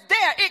 whatever's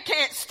there, it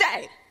can't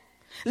stay.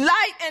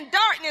 Light and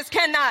darkness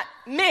cannot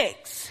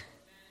mix.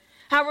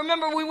 I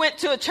remember we went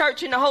to a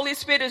church and the Holy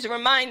Spirit is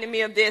reminding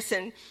me of this,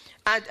 and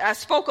I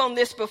spoke on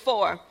this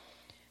before.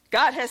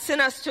 God has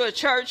sent us to a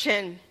church,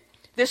 and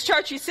this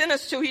church he sent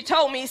us to, he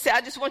told me, he said, I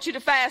just want you to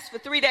fast for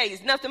 3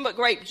 days, nothing but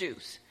grape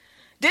juice.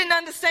 Didn't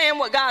understand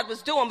what God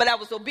was doing, but I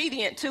was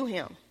obedient to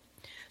him.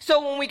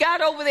 So when we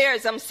got over there,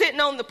 as I'm sitting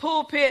on the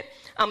pulpit,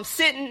 I'm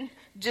sitting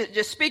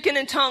just speaking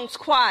in tongues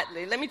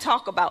quietly. Let me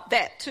talk about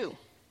that too.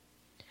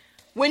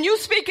 When you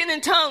speaking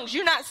in tongues,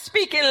 you're not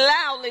speaking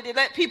loudly to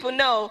let people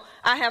know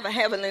I have a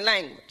heavenly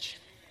language.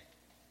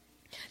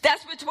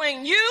 That's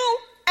between you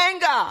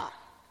and God.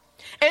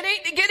 It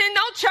ain't to get in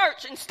no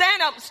church and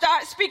stand up and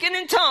start speaking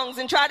in tongues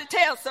and try to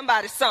tell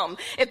somebody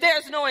something. If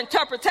there's no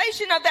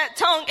interpretation of that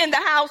tongue in the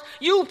house,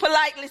 you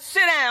politely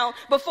sit down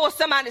before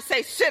somebody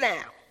say sit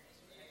down.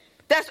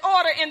 That's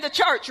order in the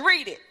church.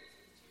 Read it.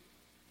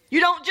 You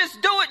don't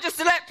just do it just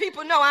to let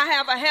people know I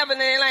have a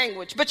heavenly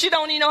language, but you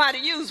don't even know how to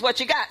use what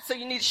you got, so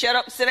you need to shut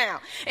up and sit down.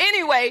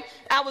 Anyway,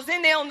 I was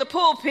in there on the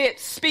pulpit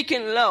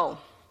speaking low.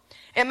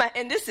 And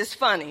this is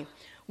funny.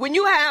 When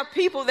you have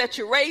people that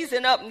you're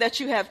raising up and that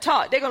you have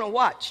taught, they're going to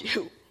watch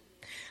you.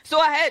 So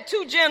I had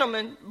two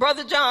gentlemen,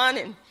 Brother John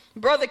and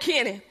Brother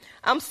Kenny.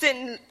 I'm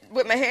sitting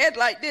with my head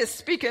like this,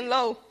 speaking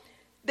low.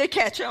 They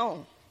catch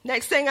on.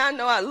 Next thing I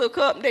know, I look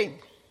up and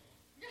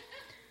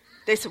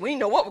they said, we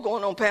know what was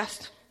going on,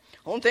 Pastor.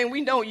 Only thing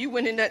we know, you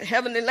went in that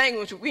heavenly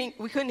language. We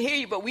couldn't hear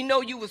you, but we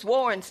know you was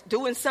warring,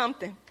 doing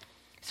something.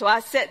 So I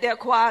sat there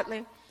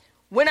quietly.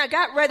 When I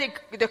got ready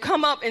to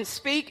come up and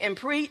speak and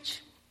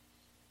preach,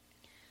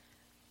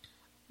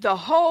 the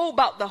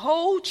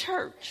whole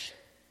church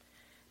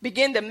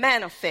began to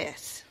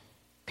manifest.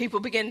 People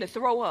began to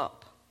throw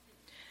up.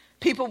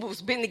 People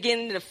was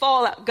beginning to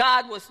fall out.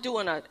 God was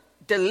doing a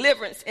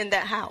deliverance in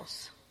that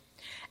house.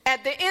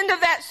 At the end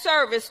of that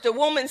service, the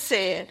woman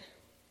said,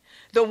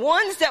 the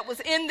ones that was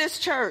in this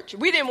church,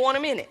 we didn't want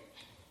them in it.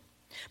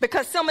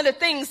 Because some of the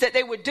things that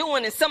they were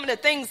doing and some of the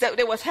things that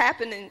was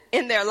happening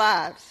in their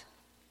lives.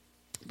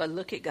 But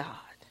look at God.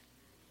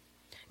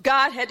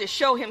 God had to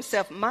show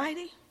himself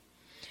mighty.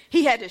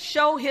 He had to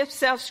show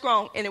himself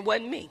strong, and it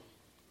wasn't me.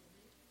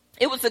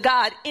 It was the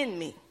God in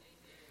me.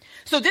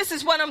 So this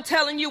is what I'm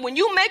telling you. When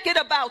you make it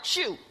about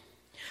you,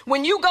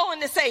 when you go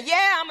in to say,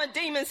 yeah, I'm a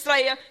demon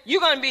slayer,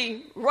 you're going to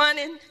be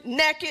running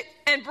naked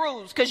and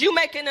bruised because you're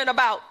making it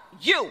about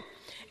you.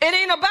 It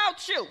ain't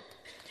about you.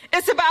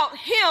 It's about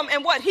him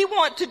and what he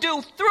wants to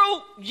do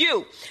through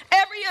you.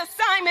 Every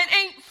assignment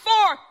ain't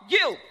for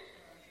you.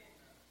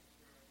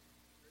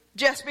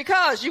 Just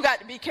because you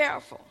got to be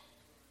careful.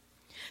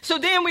 So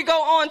then we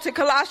go on to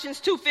Colossians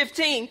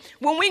 2:15.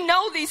 When we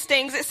know these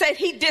things, it said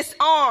he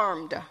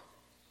disarmed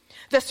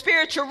the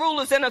spiritual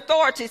rulers and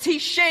authorities. He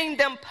shamed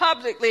them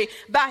publicly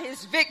by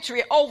his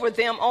victory over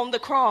them on the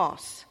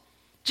cross.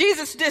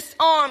 Jesus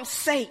disarmed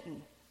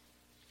Satan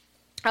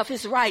of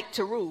his right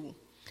to rule,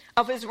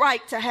 of his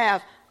right to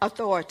have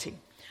authority.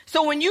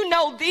 So when you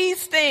know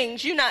these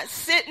things, you're not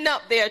sitting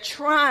up there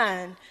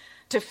trying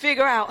to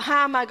figure out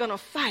how am I going to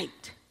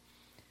fight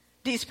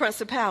these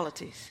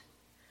principalities.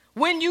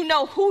 When you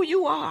know who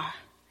you are,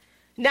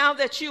 now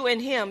that you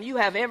in him, you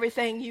have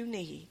everything you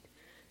need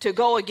to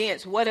go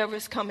against whatever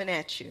is coming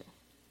at you.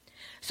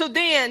 So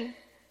then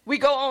we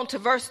go on to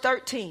verse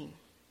 13.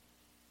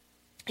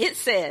 It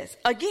says,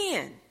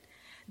 again,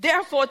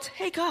 therefore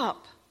take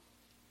up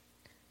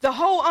the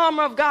whole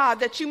armor of God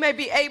that you may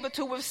be able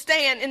to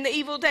withstand in the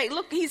evil day.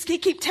 Look, he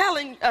keep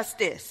telling us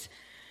this.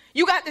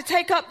 You got to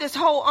take up this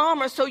whole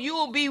armor so you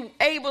will be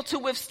able to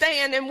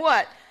withstand in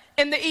what?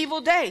 In the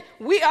evil day.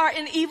 We are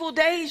in evil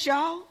days,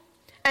 y'all,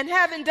 and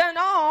having done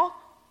all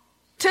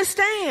to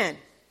stand.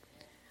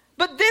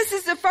 But this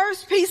is the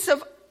first piece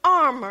of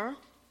armor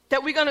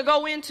that we're going to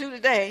go into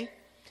today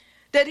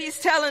that he's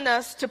telling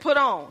us to put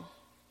on.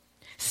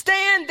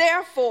 Stand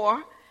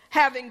therefore,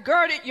 having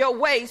girded your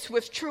waist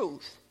with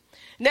truth.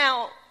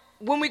 Now,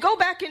 when we go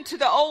back into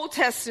the Old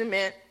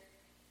Testament,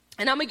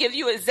 and I'm going to give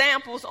you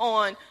examples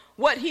on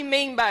what he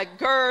mean by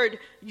gird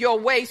your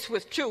waist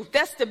with truth.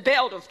 That's the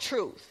belt of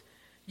truth.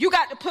 You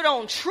got to put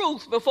on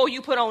truth before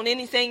you put on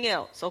anything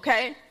else,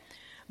 okay?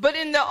 But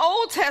in the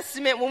Old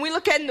Testament, when we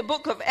look at in the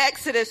book of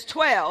Exodus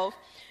 12,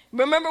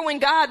 remember when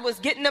God was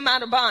getting them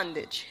out of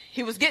bondage?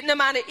 He was getting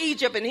them out of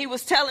Egypt, and he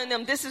was telling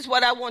them, this is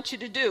what I want you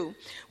to do.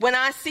 When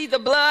I see the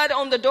blood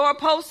on the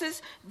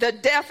doorposts, the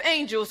death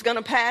angel is going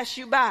to pass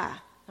you by,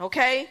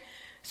 okay?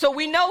 So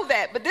we know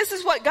that, but this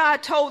is what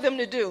God told them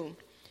to do.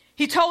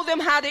 He told them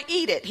how to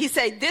eat it. He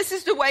said, this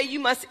is the way you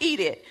must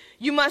eat it.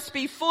 You must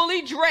be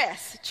fully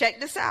dressed. Check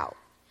this out.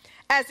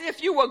 As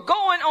if you were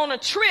going on a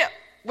trip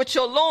with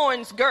your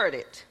loins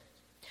girded.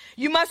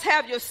 You must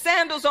have your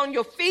sandals on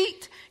your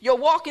feet, your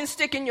walking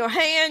stick in your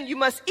hand. You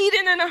must eat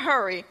it in a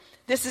hurry.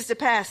 This is the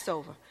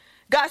Passover.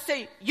 God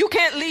said, you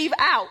can't leave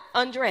out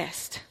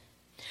undressed.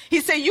 He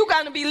said, you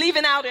got to be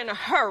leaving out in a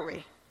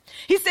hurry.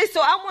 He said,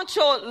 so I want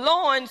your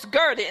loins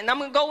girded. And I'm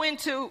going to go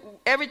into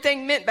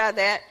everything meant by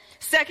that.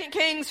 2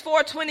 Kings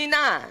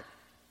 4:29.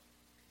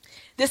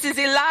 This is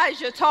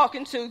Elijah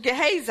talking to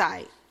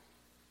Gehazi.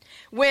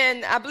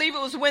 I believe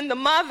it was when the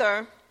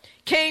mother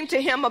came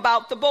to him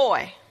about the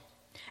boy.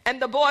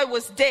 And the boy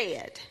was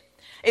dead.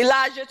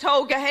 Elijah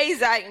told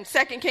Gehazi in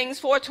 2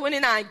 Kings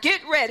 4:29, get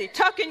ready,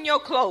 tuck in your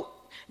cloak,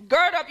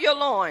 gird up your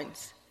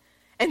loins.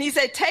 And he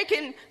said,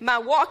 taking my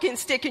walking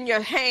stick in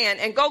your hand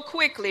and go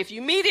quickly. If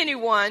you meet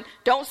anyone,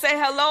 don't say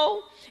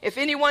hello. If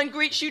anyone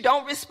greets you,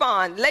 don't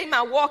respond. Lay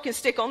my walking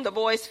stick on the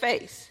boy's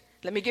face.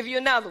 Let me give you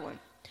another one.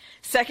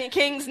 2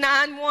 Kings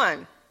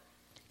 9:1.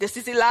 This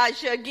is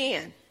Elijah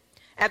again.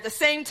 At the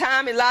same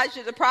time,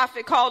 Elijah the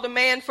prophet called a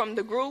man from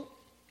the group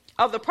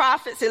of the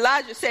prophets.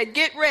 Elijah said,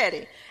 get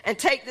ready and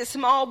take this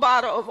small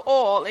bottle of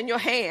oil in your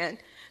hand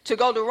to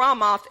go to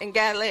Ramoth in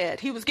Gilead.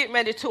 He was getting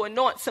ready to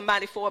anoint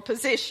somebody for a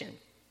position.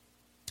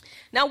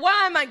 Now,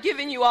 why am I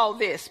giving you all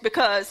this?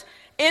 Because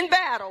in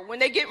battle, when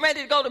they get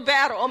ready to go to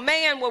battle, a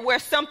man will wear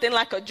something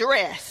like a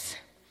dress.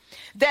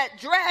 That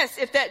dress,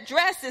 if that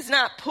dress is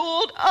not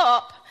pulled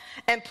up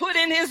and put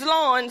in his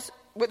loins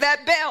with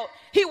that belt,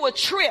 he will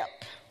trip.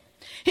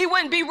 He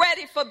wouldn't be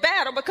ready for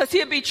battle because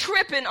he'll be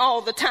tripping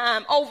all the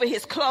time over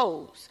his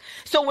clothes.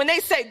 So when they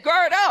say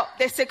gird up,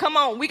 they say, come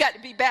on, we got to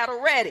be battle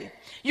ready.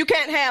 You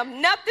can't have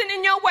nothing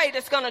in your way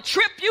that's going to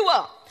trip you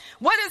up.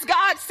 What is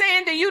God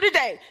saying to you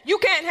today? You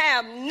can't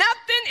have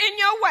nothing in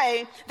your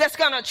way that's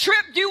going to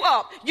trip you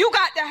up. You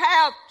got to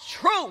have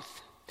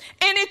truth.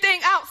 Anything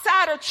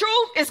outside of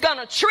truth is going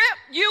to trip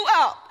you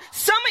up.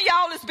 Some of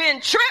y'all has been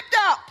tripped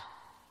up.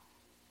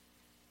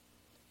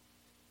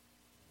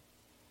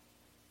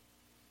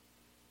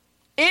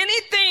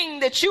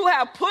 Anything that you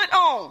have put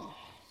on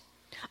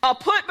or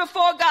put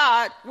before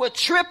God will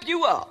trip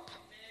you up.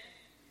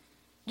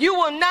 You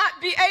will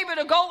not be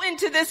able to go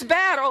into this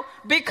battle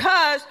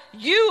because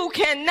you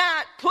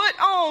cannot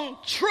put on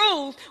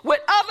truth with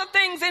other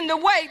things in the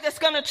way that's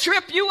going to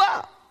trip you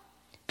up.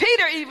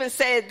 Peter even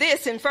said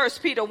this in 1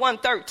 Peter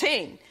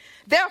 1:13.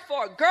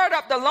 Therefore, gird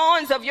up the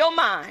loins of your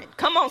mind.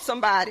 Come on,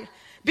 somebody.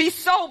 Be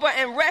sober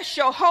and rest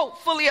your hope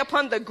fully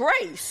upon the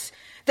grace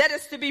that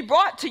is to be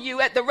brought to you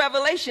at the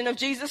revelation of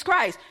Jesus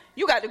Christ.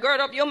 You got to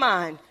gird up your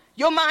mind.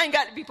 Your mind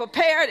got to be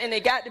prepared and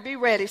it got to be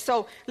ready.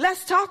 So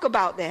let's talk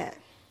about that.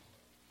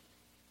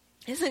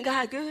 Isn't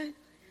God good?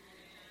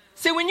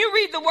 See, when you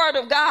read the word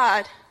of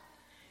God,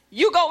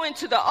 you go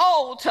into the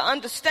old to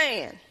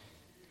understand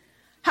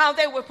how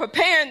they were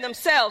preparing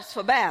themselves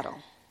for battle.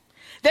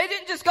 They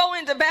didn't just go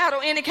into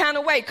battle any kind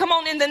of way. Come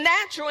on, in the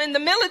natural, in the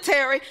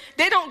military,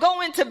 they don't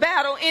go into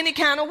battle any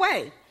kind of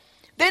way.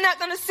 They're not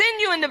going to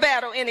send you into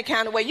battle any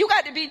kind of way. You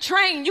got to be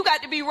trained. You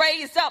got to be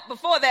raised up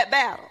before that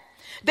battle.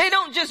 They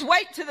don't just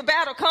wait till the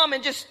battle come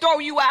and just throw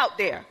you out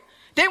there.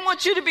 They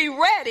want you to be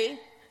ready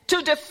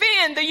to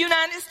defend the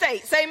United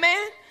States.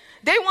 Amen.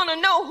 They want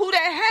to know who they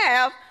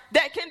have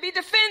that can be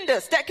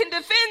defenders, that can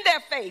defend their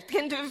faith,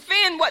 can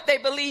defend what they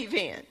believe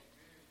in.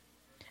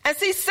 And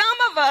see, some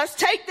of us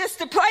take this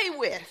to play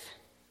with.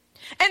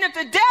 And if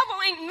the devil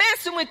ain't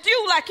messing with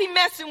you like he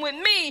messing with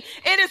me,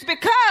 it is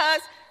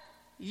because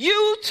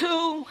you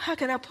too, how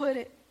can I put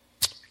it?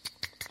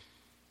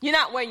 You're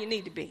not where you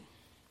need to be.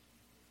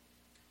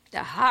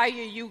 The higher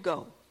you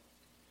go,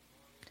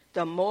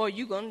 the more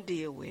you're going to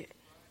deal with.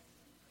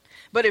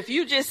 But if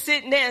you just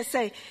sitting there and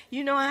say,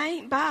 you know, I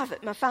ain't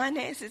bothered. My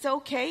finances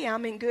okay.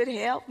 I'm in good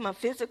health. My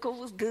physical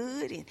was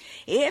good and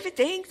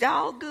everything's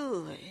all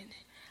good.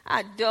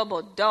 I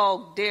double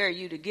dog dare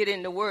you to get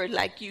in the word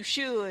like you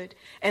should,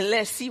 and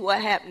let's see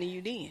what happened to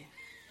you then.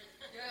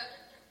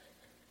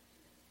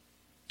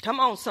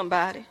 Come on,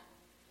 somebody.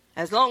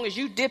 As long as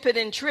you dip it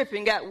and trip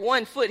and got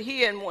one foot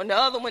here and the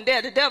other one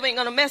there, the devil ain't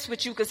going to mess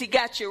with you because he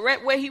got you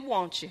right where he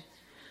wants you.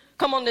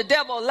 Come on, the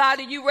devil will lie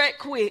to you right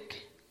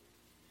quick.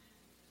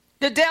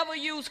 The devil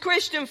used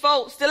Christian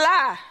folks to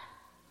lie.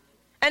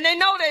 And they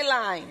know they're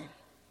lying.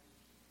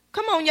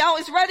 Come on, y'all.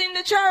 It's right in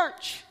the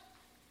church.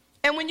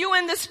 And when you're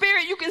in the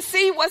spirit, you can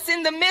see what's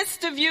in the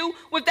midst of you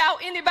without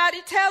anybody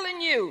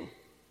telling you.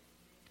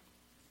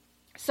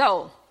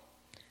 So,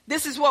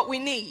 this is what we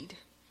need.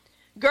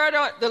 Gird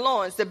up the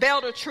loins, the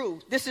belt of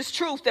truth. This is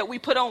truth that we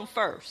put on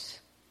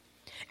first.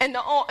 And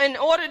in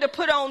order to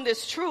put on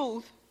this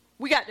truth,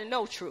 we got to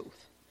know truth.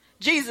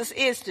 Jesus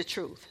is the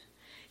truth.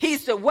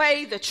 He's the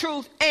way, the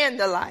truth, and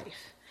the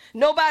life.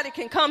 Nobody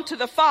can come to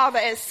the Father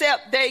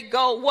except they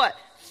go what?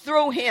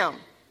 Through him.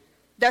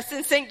 That's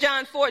in St.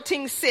 John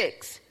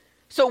 14:6.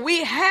 So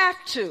we have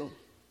to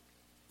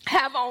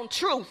have on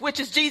truth, which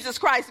is Jesus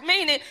Christ.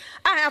 Meaning,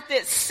 I have to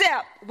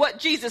accept what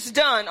Jesus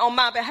done on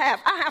my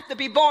behalf. I have to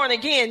be born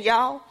again,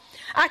 y'all.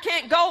 I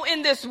can't go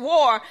in this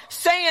war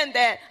saying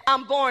that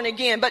I'm born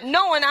again, but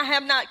knowing I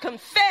have not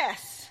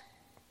confessed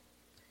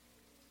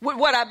with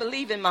what I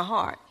believe in my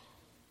heart.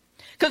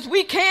 Because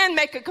we can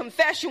make a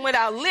confession with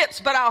our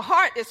lips, but our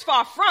heart is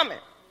far from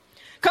it.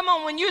 Come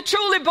on, when you're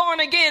truly born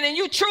again and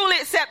you truly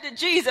accepted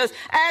Jesus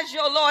as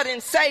your Lord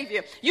and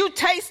Savior, you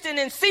tasting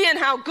and seeing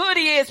how good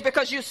he is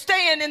because you're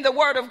staying in the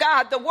word of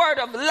God, the word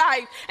of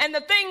life, and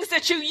the things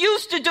that you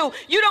used to do,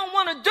 you don't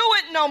want to do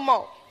it no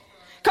more.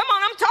 Come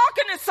on, I'm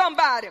talking to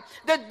somebody.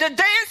 The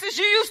dances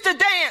you used to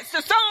dance,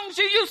 the songs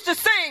you used to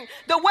sing,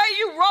 the way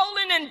you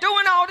rolling and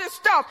doing all this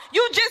stuff,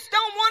 you just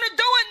don't want to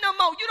do it no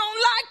more. You don't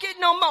like it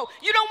no more.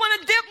 You don't want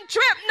to dip and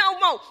trip no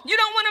more. You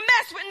don't want to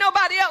mess with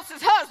nobody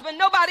else's husband,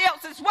 nobody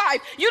else's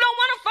wife. You don't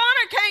want to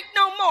fornicate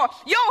no more.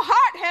 Your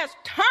heart has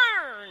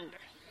turned.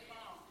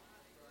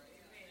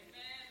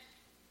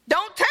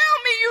 Don't tell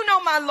me you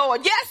know my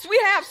Lord. Yes,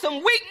 we have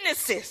some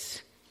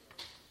weaknesses.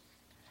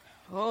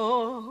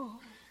 Oh.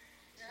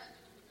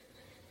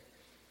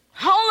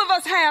 All of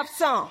us have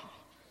some.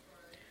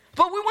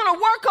 But we want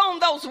to work on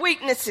those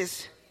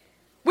weaknesses.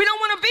 We don't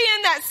want to be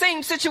in that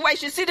same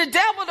situation. See, the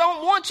devil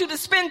don't want you to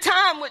spend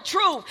time with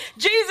truth.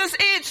 Jesus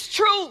is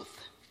truth.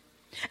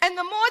 And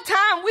the more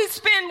time we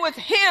spend with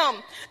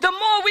him, the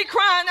more we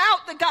crying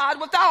out to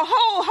God with our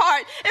whole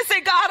heart and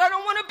say, God, I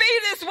don't want to be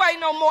this way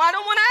no more. I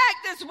don't want to act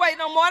this way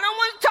no more. I don't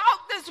want to talk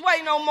this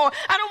way no more.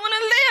 I don't want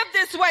to live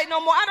this way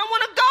no more. I don't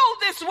want to go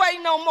this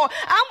way no more.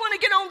 I want to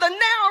get on the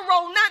narrow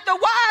road, not the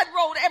wide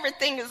road.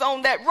 Everything is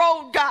on that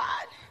road,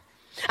 God.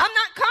 I'm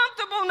not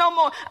comfortable no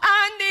more.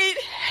 I need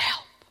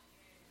help.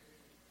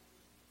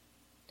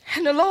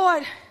 And the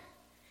Lord,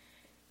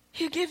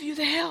 he'll give you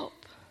the help.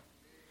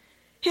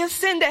 He'll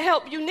send the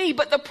help you need.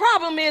 But the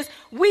problem is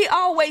we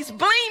always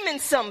blaming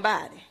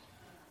somebody.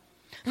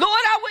 Lord,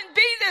 I wouldn't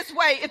be this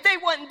way if they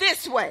wasn't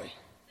this way.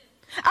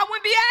 I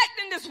wouldn't be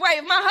acting this way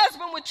if my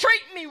husband would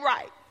treat me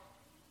right.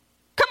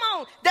 Come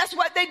on. That's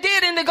what they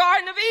did in the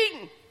Garden of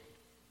Eden.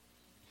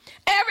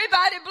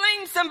 Everybody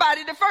blamed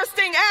somebody. The first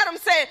thing Adam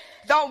said,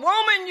 the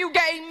woman you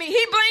gave me,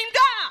 he blamed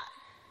God.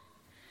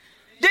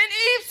 Then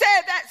Eve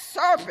said, that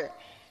serpent.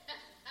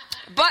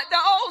 But the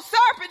old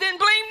serpent didn't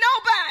blame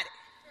nobody.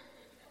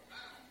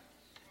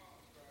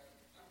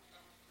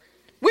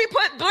 We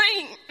put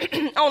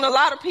blame on a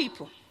lot of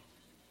people.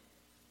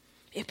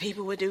 If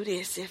people would do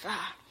this,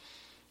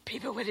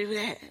 people would do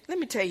that. Let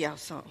me tell y'all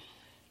something.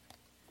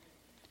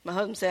 My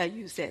husband said I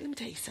use that. Let me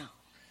tell you something.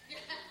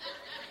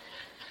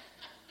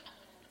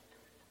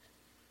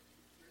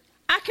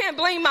 I can't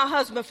blame my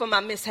husband for my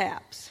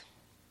mishaps.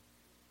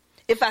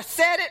 If I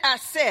said it, I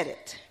said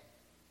it.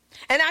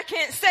 And I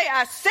can't say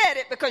I said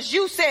it because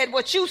you said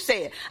what you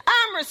said.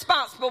 I'm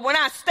responsible when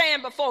I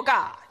stand before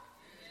God.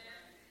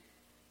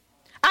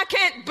 I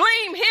can't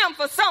blame him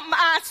for something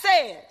I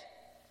said.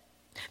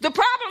 The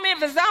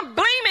problem is I'm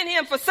blaming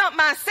him for something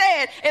I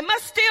said. It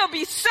must still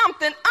be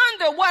something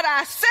under what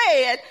I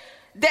said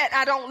that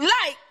I don't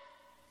like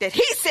that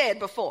he said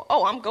before.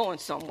 Oh, I'm going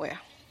somewhere.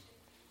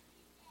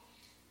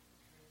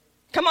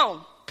 Come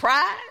on,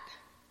 pride.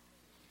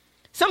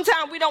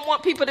 Sometimes we don't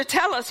want people to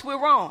tell us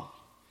we're wrong.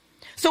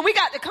 So we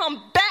got to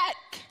come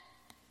back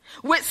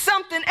with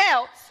something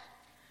else.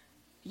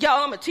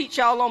 Y'all, I'm going to teach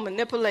y'all on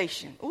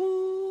manipulation.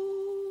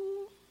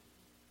 Ooh,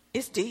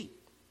 it's deep.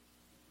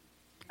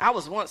 I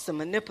was once a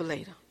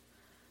manipulator.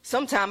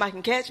 Sometimes I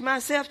can catch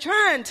myself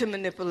trying to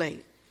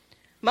manipulate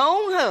my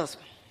own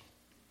husband.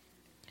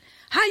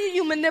 How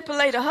you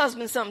manipulate a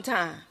husband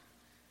sometime?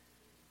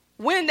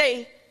 When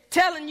they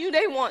telling you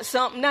they want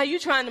something, now you're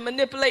trying to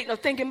manipulate or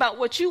thinking about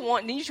what you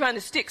want, and then you're trying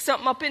to stick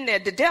something up in there.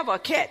 The devil will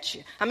catch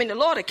you. I mean, the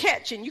Lord will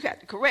catch you, and you got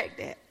to correct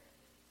that.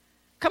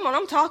 Come on,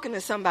 I'm talking to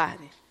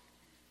somebody.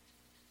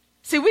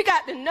 See, we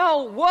got to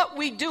know what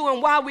we do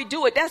and why we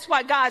do it. That's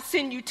why God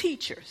send you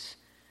teachers.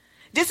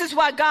 This is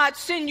why God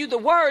send you the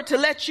word to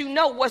let you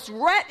know what's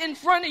right in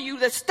front of you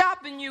that's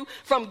stopping you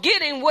from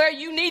getting where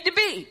you need to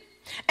be.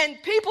 And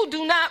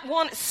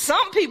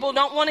some people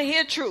don't want to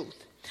hear truth.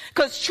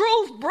 Because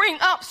truth bring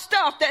up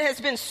stuff that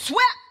has been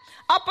swept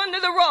up under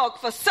the rug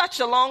for such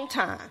a long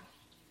time.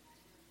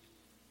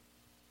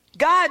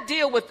 God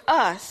deal with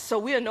us so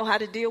we'll know how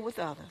to deal with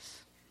others.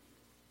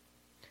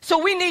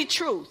 So we need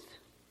truth.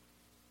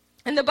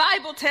 And the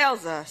Bible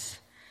tells us,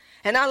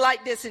 and I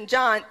like this in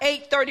John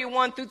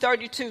 8:31 through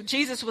 32,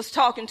 Jesus was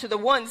talking to the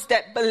ones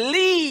that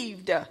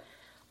believed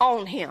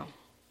on him.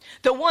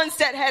 The ones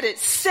that had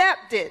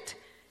accepted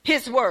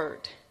his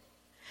word.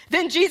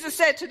 Then Jesus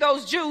said to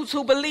those Jews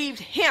who believed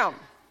him,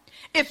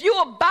 if you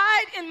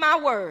abide in my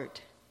word,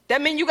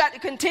 that means you got to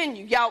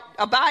continue. Y'all,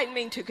 abide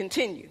means to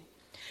continue.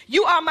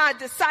 You are my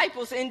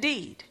disciples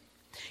indeed.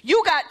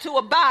 You got to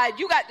abide.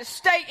 You got to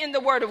stay in the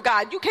word of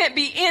God. You can't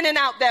be in and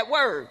out that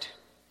word.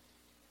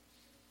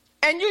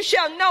 And you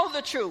shall know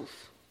the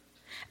truth,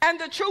 and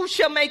the truth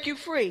shall make you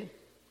free.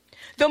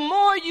 The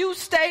more you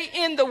stay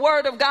in the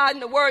word of God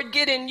and the word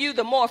get in you,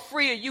 the more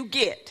freer you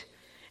get.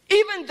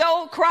 Even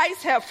though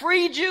Christ have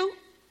freed you,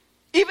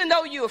 even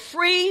though you're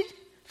freed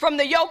from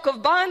the yoke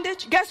of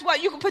bondage, guess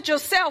what? You can put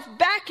yourself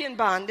back in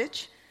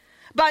bondage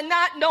by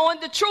not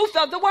knowing the truth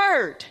of the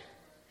word.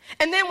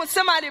 And then when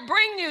somebody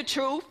bring you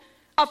truth,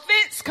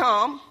 offense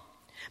come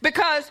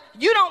because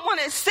you don't want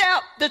to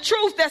accept the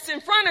truth that's in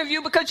front of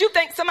you because you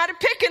think somebody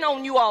picking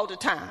on you all the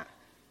time.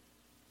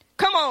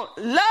 Come on,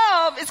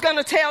 love is going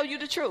to tell you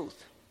the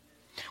truth.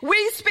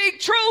 We speak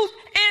truth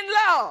in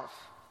love.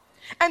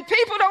 And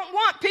people don't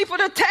want people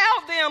to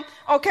tell them,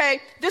 okay,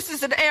 this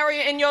is an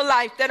area in your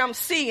life that I'm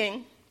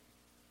seeing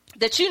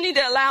that you need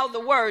to allow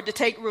the word to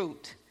take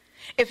root.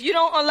 If you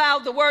don't allow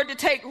the word to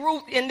take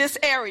root in this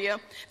area,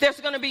 there's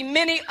going to be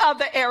many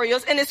other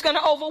areas, and it's going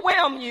to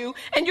overwhelm you,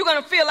 and you're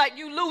going to feel like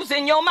you're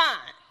losing your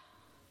mind.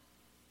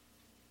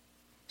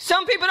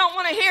 Some people don't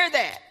want to hear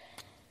that.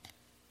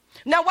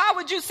 Now, why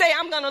would you say,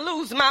 I'm going to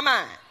lose my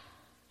mind?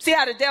 See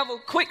how the devil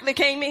quickly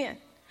came in?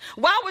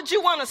 Why would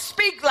you want to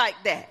speak like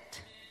that?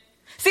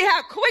 See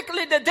how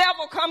quickly the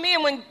devil come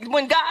in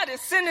when God is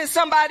sending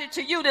somebody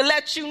to you to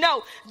let you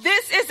know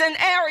this is an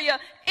area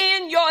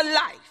in your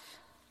life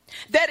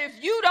that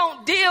if you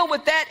don't deal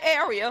with that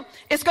area,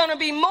 it's going to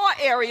be more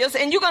areas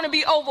and you're going to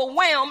be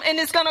overwhelmed, and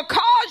it's going to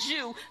cause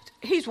you.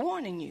 He's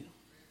warning you.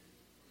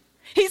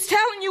 He's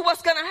telling you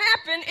what's going to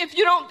happen if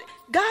you don't.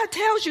 God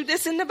tells you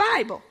this in the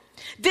Bible.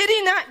 Did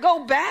he not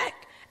go back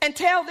and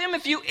tell them,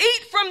 if you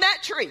eat from that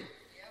tree,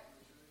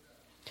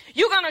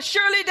 you're going to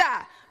surely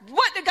die?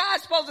 What did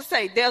God supposed to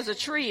say? There's a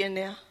tree in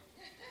there.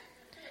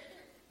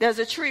 There's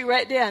a tree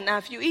right there. Now,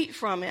 if you eat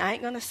from it, I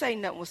ain't going to say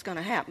nothing what's going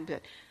to happen,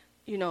 but,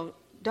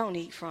 don't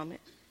eat from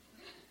it.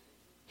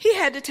 He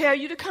had to tell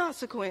you the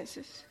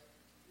consequences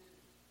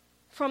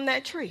from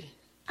that tree.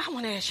 I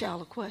want to ask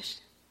y'all a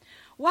question.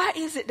 Why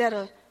is it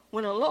that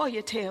when a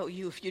lawyer tells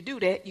you if you do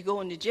that, you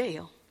go into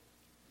jail?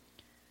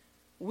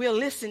 We'll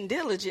listen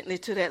diligently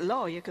to that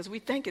lawyer because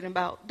we're thinking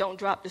about don't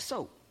drop the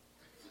soap.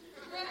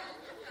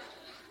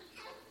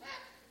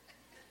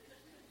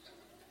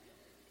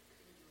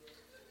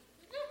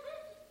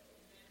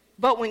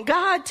 But when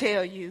God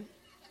tell you,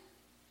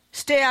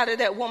 stay out of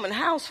that woman's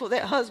house for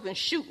that husband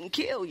shoot and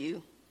kill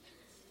you,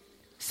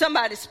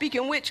 somebody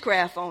speaking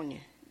witchcraft on you,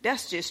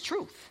 that's just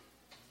truth.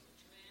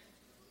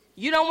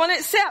 You don't want to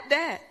accept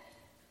that.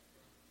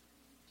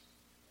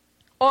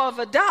 Or if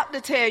a doctor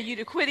tell you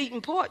to quit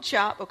eating pork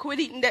chop or quit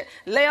eating that,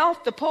 lay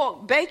off the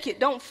pork, bake it,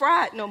 don't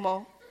fry it no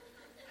more,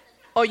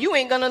 or you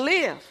ain't going to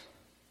live.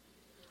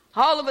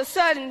 All of a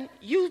sudden,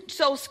 you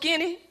so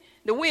skinny,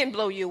 the wind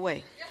blow you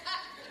away.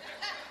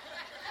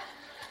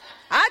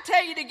 I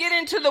tell you to get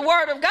into the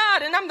word of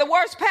God, and I'm the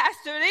worst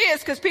pastor it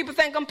is because people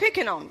think I'm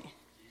picking on you.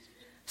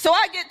 So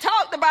I get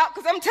talked about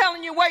because I'm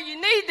telling you where you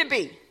need to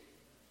be.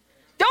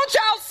 Don't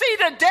y'all see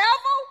the devil?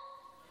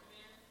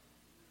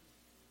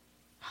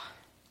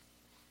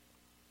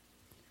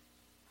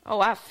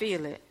 Oh, I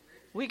feel it.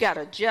 We got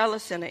a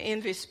jealous and an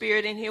envious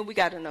spirit in here. We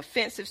got an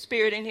offensive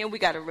spirit in here. We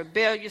got a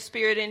rebellious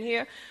spirit in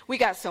here. We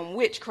got some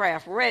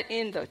witchcraft right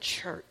in the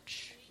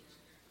church.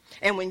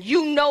 And when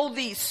you know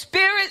these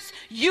spirits,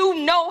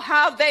 you know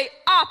how they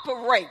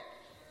operate.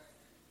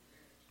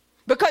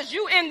 Because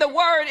you in the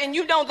word and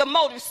you know the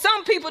motive.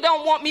 Some people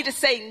don't want me to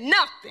say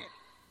nothing.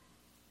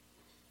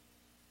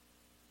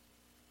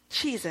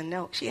 She's a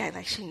no. She act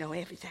like she know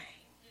everything.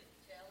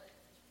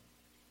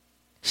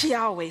 She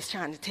always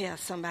trying to tell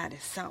somebody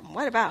something.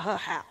 What about her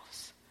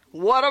house?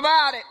 What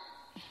about it?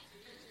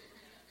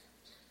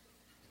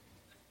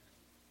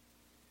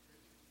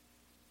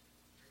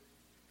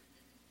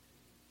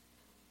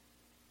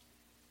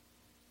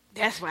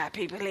 That's why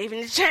people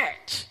leaving the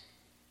church.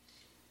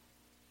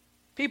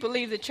 People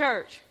leave the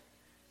church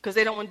because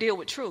they don't want to deal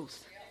with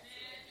truth.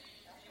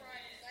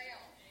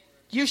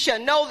 You shall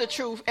know the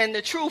truth, and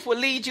the truth will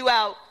lead you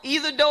out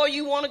either door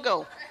you want to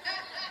go.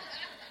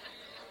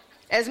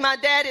 As my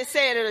daddy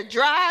said, it'll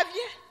drive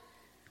you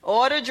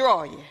or it'll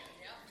draw you.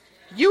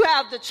 You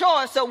have the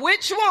choice of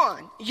which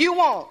one you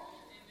want.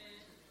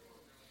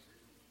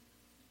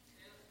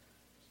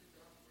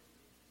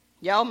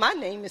 Y'all, my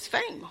name is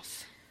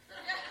famous.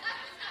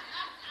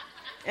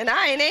 And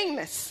I ain't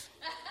Amos.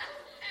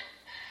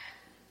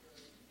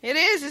 It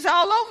is. It's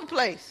all over the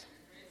place.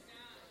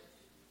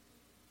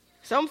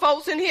 Some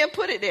folks in here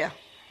put it there.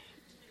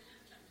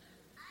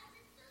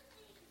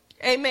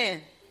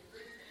 Amen.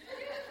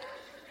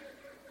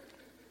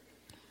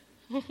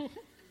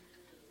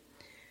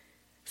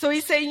 So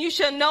he's saying you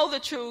shall know the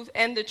truth,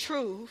 and the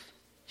truth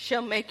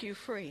shall make you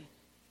free.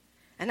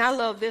 And I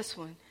love this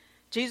one.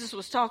 Jesus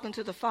was talking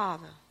to the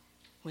Father.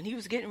 When he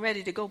was getting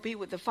ready to go be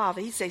with the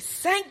Father, he said,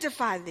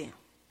 sanctify them.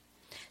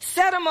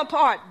 Set them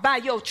apart by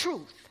your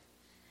truth.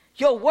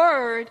 Your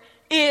word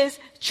is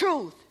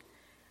truth.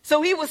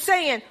 So he was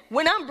saying,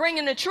 when I'm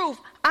bringing the truth,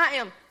 I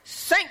am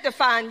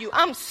sanctifying you.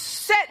 I'm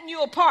setting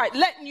you apart,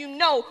 letting you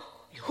know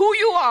who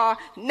you are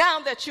now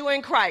that you're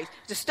in Christ.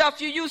 The stuff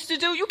you used to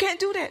do, you can't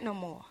do that no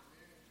more.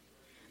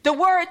 The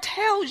word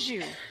tells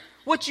you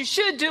what you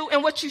should do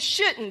and what you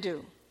shouldn't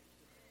do.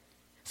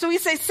 So he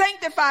says,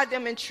 sanctify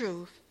them in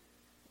truth.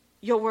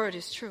 Your word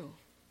is true.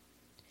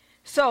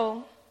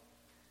 So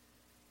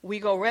we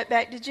go right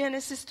back to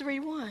Genesis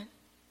 3:1.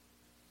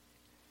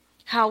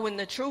 How when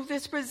the truth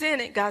is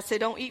presented, God said,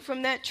 don't eat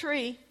from that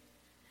tree.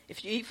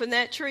 If you eat from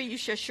that tree, you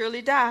shall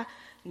surely die.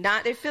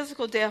 Not a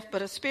physical death,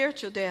 but a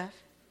spiritual death.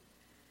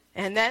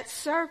 And that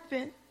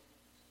serpent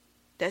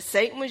that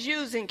Satan was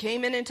using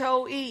came in and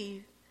told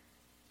Eve,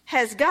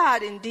 has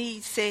God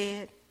indeed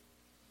said,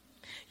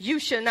 You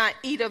shall not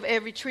eat of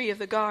every tree of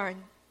the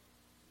garden.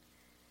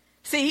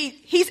 See,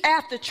 he's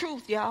after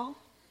truth, y'all.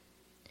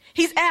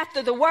 He's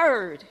after the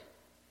word.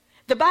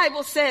 The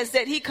Bible says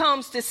that he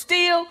comes to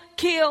steal,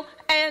 kill,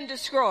 and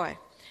destroy.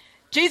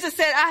 Jesus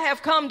said, I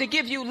have come to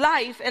give you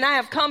life, and I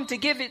have come to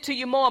give it to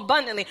you more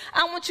abundantly.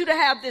 I want you to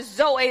have this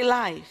Zoe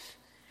life.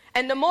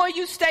 And the more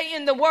you stay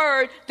in the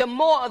word, the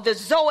more of the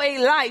Zoe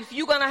life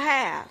you're going to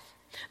have.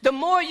 The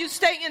more you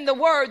stay in the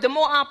word, the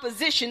more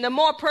opposition, the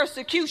more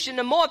persecution,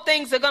 the more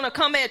things are going to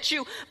come at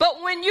you.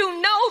 But when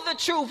you know the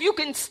truth, you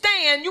can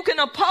stand, you can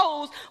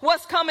oppose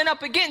what's coming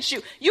up against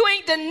you. You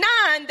ain't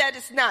denying that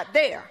it's not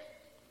there.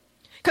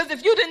 Because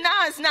if you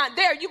deny it's not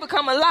there, you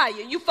become a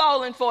liar. You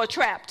falling for a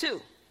trap too.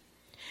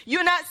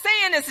 You're not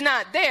saying it's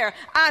not there.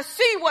 I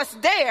see what's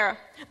there,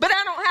 but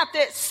I don't have to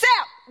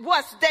accept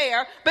what's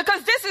there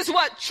because this is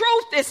what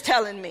truth is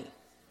telling me.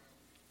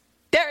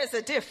 There is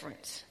a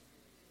difference.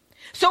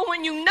 So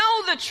when you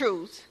know the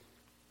truth,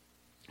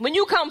 when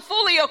you come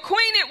fully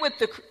acquainted with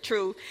the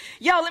truth,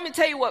 y'all, let me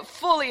tell you what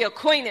fully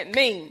acquainted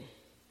means.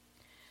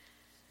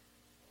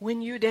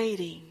 When you're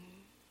dating,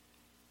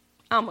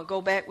 I'm going to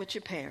go back with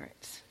your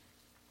parents.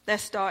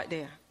 Let's start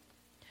there.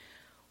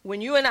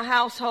 When you're in a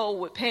household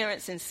with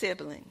parents and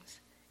siblings,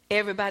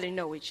 everybody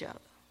know each other.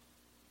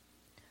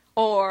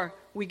 Or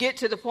we get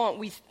to the point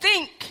we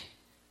think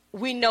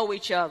we know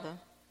each other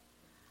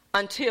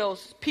until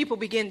people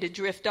begin to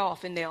drift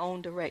off in their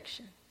own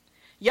direction.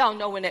 Y'all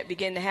know when that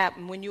begin to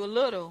happen. When you're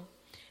little,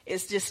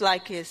 it's just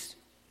like it's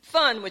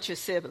fun with your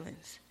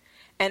siblings.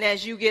 And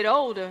as you get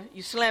older,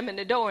 you slamming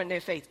the door in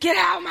their face. Get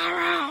out of my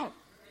room.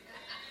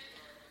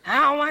 I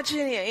don't want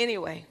you in here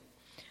anyway.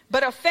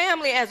 But a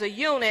family as a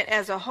unit,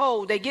 as a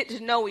whole, they get to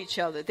know each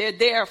other. They're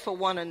there for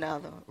one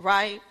another,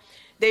 right?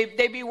 They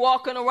be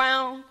walking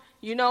around,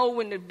 you know,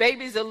 when the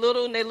babies are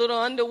little in their little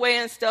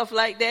underwear and stuff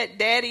like that.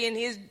 Daddy in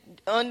his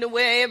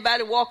underwear,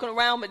 everybody walking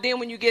around. But then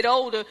when you get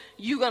older,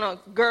 you're going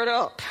to gird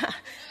up,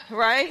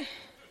 right?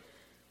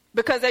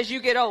 Because as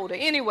you get older.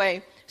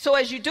 Anyway, so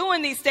as you're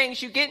doing these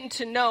things, you're getting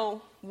to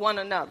know one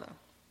another.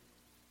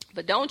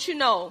 But don't you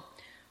know,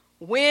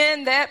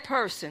 when that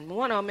person,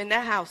 one of them in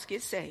that house,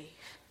 gets saved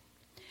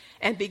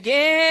and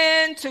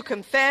begin to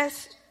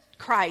confess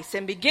Christ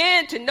and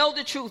begin to know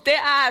the truth,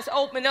 their eyes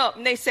open up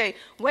and they say,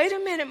 wait a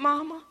minute,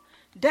 mama,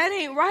 that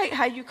ain't right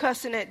how you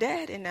cussing at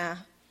daddy now.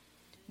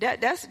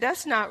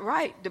 That's not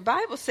right. The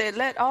Bible said,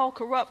 let all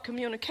corrupt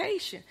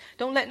communication.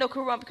 Don't let no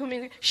corrupt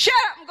communication. Shut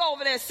up and go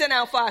over there and sit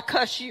down before I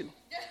cuss you.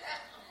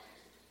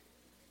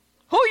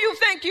 Who you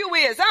think you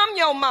is? I'm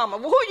your mama.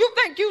 Who you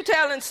think you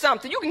telling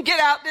something? You can get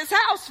out this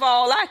house for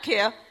all I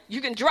care. You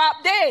can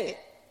drop dead.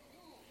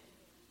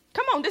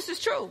 Come on, this is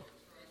true.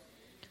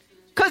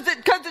 Because the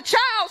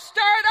child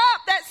stirred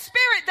up that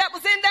spirit that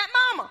was in that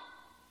mama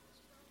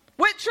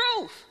with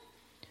truth.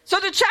 So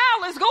the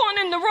child is going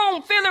in the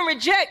room feeling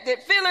rejected,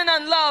 feeling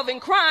unloved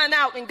and crying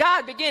out, and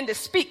God began to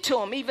speak to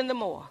him even the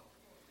more.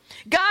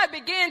 God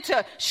began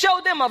to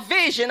show them a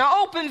vision, an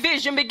open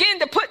vision, begin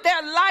to put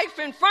their life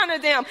in front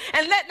of them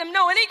and let them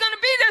know it ain't going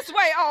to be this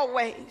way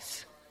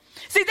always.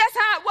 See, that's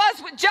how it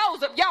was with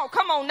Joseph. Y'all,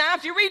 come on now.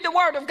 If you read the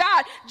word of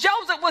God,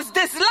 Joseph was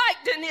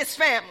disliked in his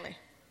family.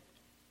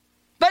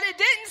 But it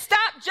didn't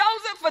stop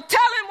Joseph for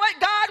telling what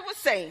God was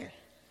saying.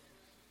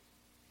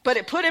 But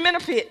it put him in a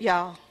pit,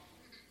 y'all.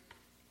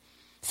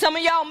 Some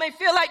of y'all may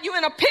feel like you're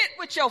in a pit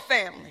with your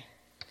family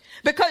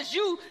because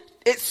you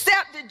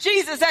accepted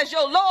Jesus as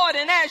your Lord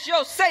and as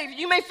your Savior.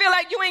 You may feel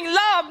like you ain't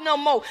loved no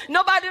more.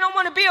 Nobody don't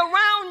want to be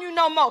around you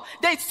no more.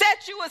 They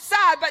set you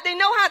aside, but they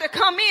know how to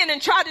come in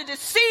and try to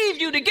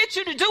deceive you to get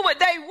you to do what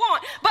they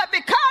want. But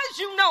because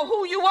you know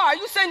who you are,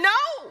 you say,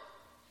 no,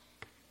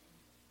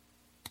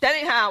 that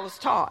ain't how I was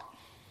taught.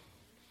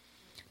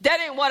 That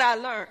ain't what I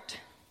learned.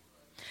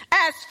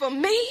 As for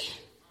me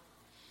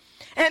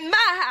and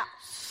my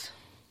house,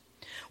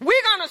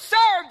 we're going to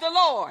serve the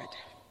Lord.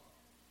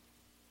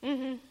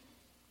 Mm-hmm.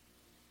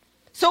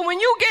 So when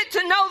you get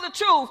to know the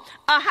truth,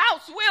 a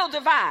house will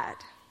divide.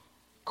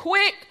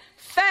 Quick,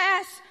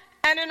 fast,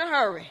 and in a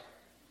hurry.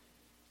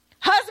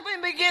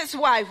 Husband against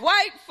wife.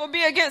 Wife will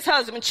be against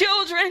husband.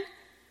 Children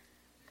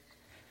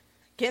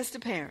against the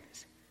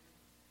parents.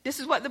 This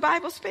is what the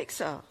Bible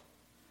speaks of.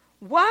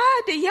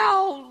 Why do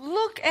y'all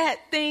look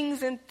at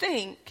things and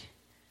think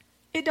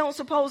it don't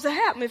supposed to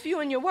happen? If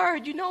you're in your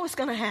word, you know it's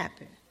going to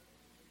happen.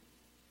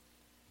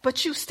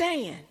 But you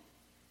stand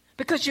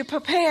because you're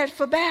prepared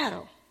for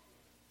battle.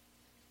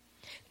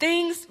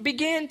 Things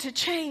begin to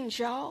change,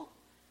 y'all.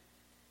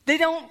 They're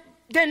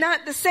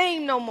not the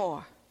same no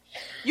more.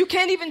 You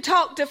can't even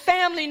talk to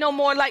family no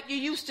more like you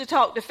used to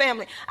talk to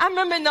family. I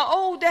remember in the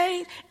old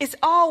days, it's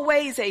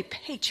always a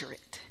patriot.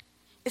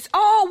 It's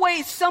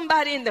always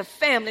somebody in the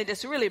family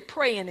that's really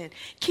praying and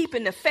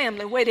keeping the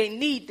family where they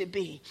need to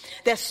be.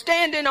 They're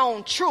standing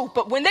on truth.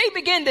 But when they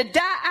begin to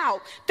die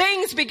out,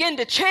 things begin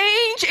to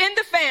change in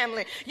the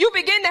family. You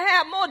begin to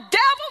have more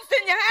devils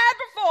than you had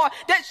before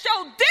that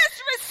show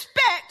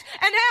disrespect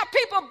and have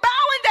people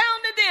bowing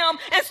down to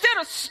them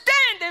instead of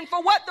standing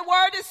for what the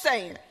word is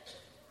saying.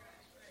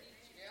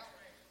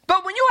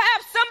 But when you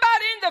have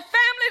somebody in the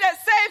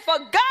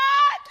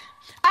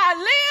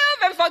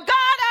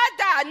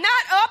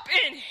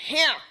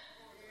him.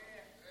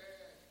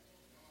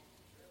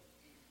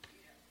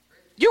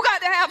 You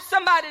got to have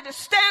somebody to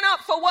stand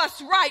up for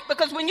what's right,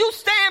 because when you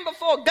stand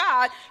before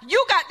God,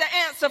 you got the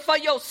answer for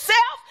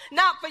yourself,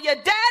 not for your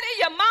daddy,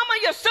 your mama,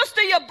 your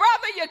sister, your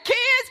brother, your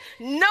kids,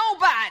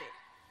 nobody.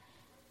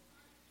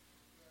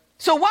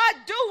 So why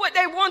do what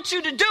they want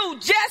you to do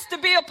just to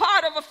be a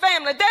part of a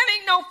family? That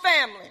ain't no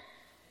family.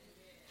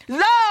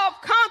 Love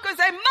conquers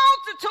a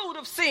multitude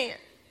of sin.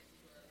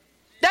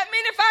 That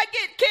means if I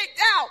get kicked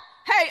out,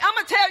 hey, I'm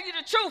going to tell you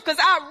the truth, because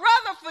I'd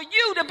rather for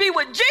you to be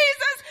with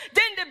Jesus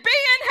than to be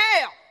in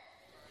hell.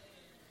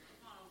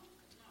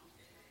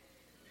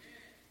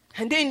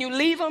 And then you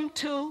leave them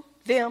to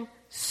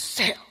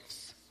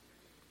themselves,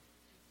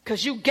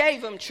 because you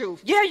gave them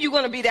truth. Yeah, you're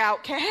going to be the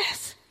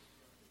outcast,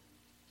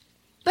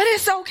 but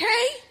it's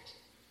okay.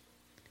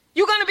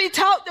 You're going to be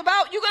talked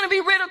about. You're going to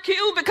be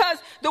ridiculed because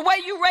the way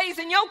you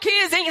raising your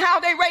kids ain't how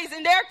they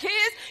raising their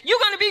kids. You're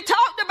going to be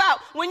talked about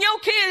when your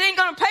kid ain't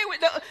going to play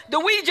with the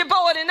Ouija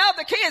board and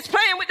other kids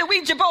playing with the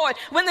Ouija board.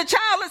 When the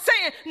child is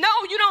saying, no,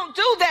 you don't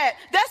do that.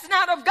 That's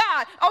not of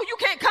God. Oh, you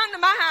can't come to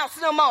my house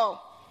no more.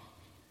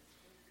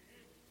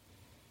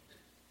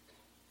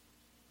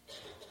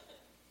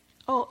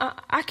 Oh,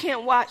 I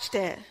can't watch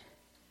that.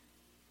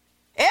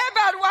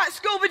 Everybody watch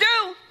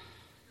Scooby-Doo.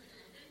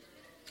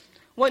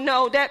 Well,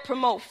 no, that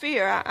promote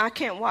fear. I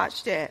can't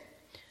watch that.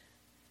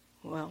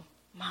 Well,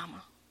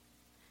 Mama,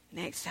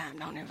 next time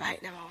don't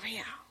invite them over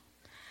here.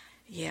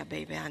 Yeah,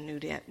 baby, I knew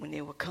that when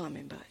they were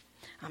coming, but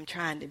I'm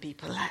trying to be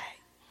polite.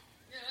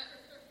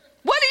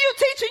 What are you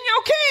teaching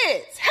your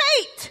kids?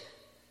 Hate.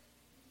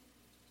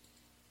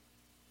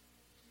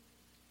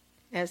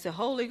 As the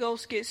Holy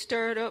Ghost gets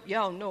stirred up,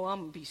 y'all know I'm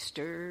going to be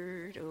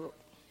stirred up.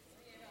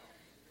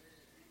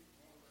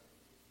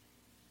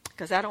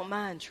 Because I don't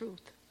mind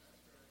truth.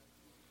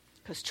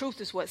 Because truth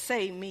is what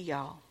saved me,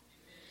 y'all.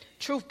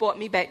 Truth brought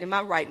me back to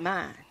my right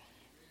mind.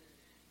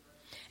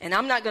 And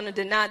I'm not going to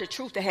deny the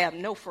truth to have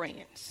no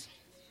friends.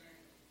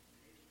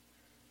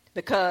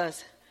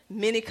 Because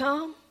many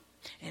come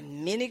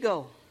and many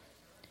go.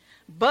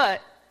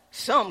 But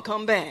some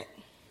come back.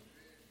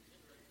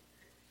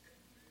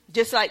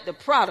 Just like the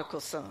prodigal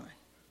son.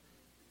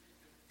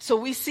 So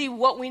we see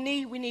what we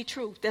need. We need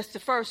truth. That's the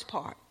first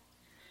part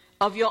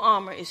of your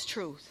armor is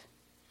truth.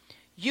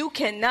 You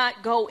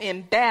cannot go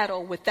in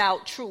battle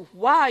without truth.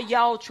 Why are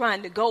y'all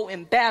trying to go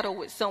in battle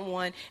with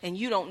someone and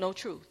you don't know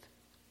truth?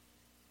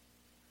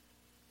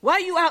 Why are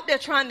you out there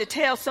trying to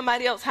tell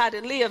somebody else how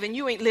to live and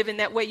you ain't living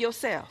that way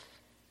yourself?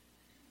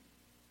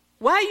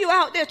 Why are you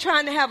out there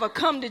trying to have a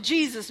come to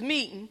Jesus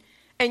meeting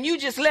and you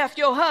just left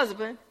your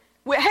husband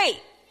with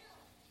hate?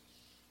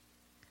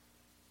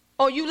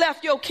 Or you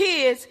left your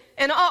kids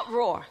in an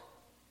uproar?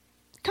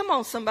 Come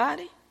on,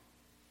 somebody.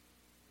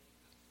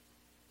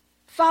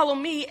 Follow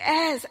me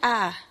as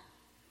I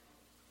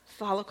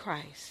follow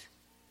Christ.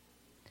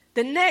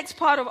 The next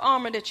part of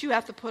armor that you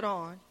have to put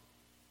on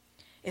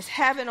is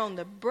having on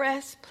the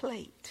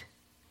breastplate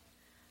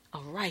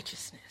of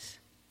righteousness.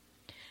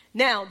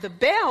 Now, the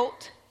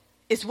belt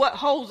is what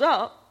holds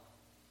up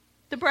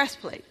the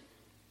breastplate.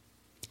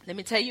 Let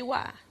me tell you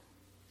why.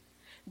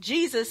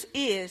 Jesus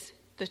is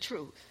the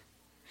truth.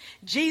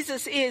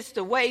 Jesus is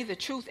the way, the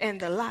truth, and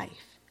the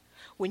life.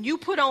 When you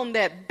put on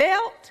that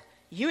belt,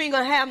 you ain't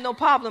going to have no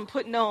problem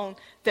putting on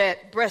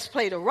that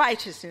breastplate of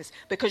righteousness,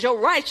 because your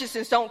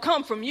righteousness don't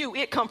come from you.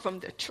 It come from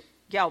the truth.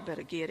 Y'all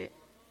better get it.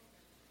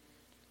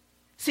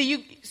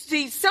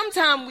 See,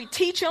 sometimes we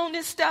teach on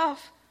this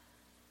stuff,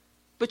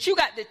 but you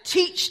got to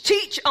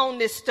teach on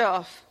this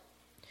stuff.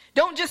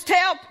 Don't just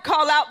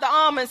call out the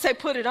armor and say,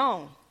 put it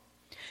on.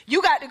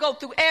 You got to go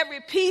through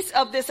every piece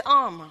of this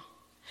armor.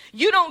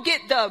 You don't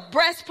get the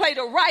breastplate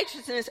of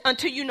righteousness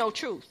until you know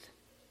truth.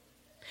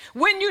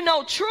 When you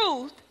know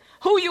truth,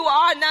 who you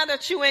are now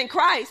that you're in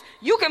Christ,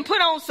 you can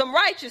put on some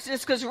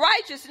righteousness, because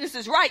righteousness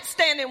is right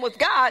standing with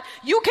God.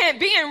 You can't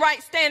be in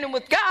right standing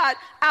with God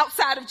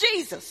outside of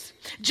Jesus.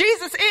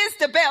 Jesus is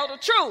the belt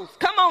of truth.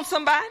 Come on,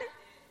 somebody.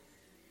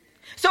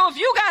 So if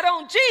you got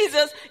on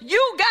Jesus,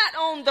 you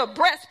got on the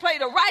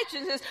breastplate of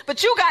righteousness,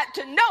 but you got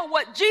to know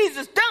what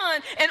Jesus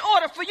done in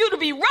order for you to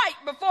be right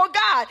before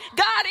God.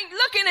 God ain't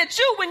looking at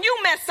you when you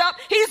mess up.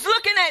 He's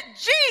looking at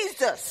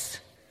Jesus.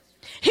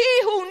 He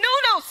who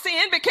knew no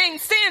sin became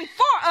sin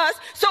for us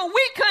so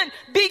we can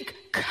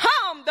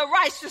become the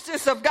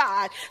righteousness of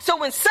God. So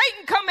when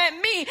Satan come at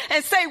me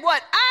and say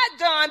what I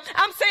done,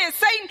 I'm saying,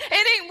 Satan,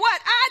 it ain't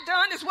what I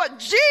done, it's what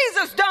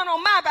Jesus done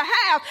on my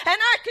behalf. And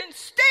I can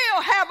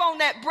still have on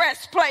that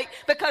breastplate,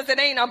 because it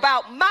ain't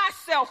about my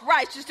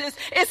self-righteousness.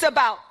 It's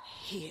about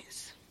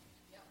his.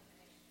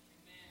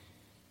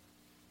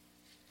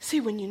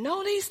 See, when you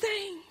know these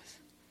things,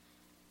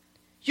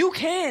 you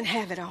can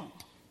have it on.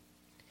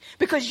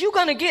 Because you're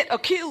going to get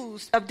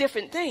accused of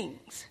different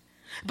things.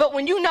 But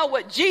when you know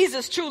what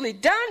Jesus truly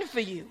done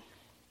for you,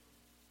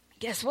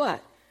 guess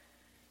what?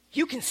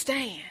 You can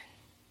stand.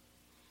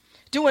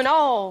 Doing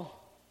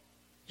all,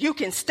 you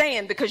can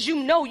stand, because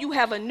you know you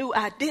have a new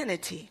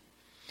identity.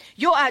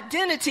 Your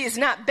identity is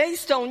not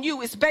based on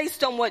you. It's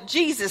based on what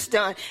Jesus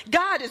done.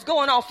 God is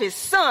going off his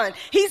son.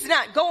 He's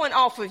not going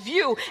off of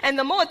you. And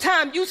the more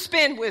time you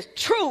spend with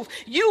truth,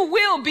 you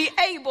will be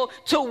able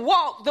to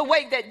walk the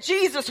way that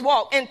Jesus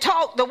walked and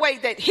talk the way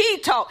that he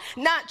talked.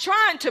 Not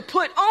trying to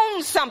put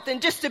on something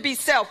just to be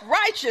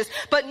self-righteous,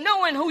 but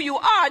knowing who you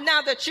are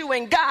now that you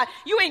in God.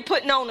 You ain't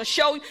putting on a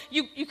show.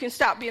 You can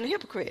stop being a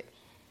hypocrite.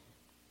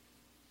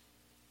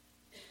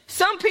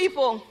 Some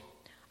people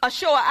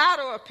show an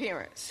outer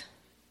appearance,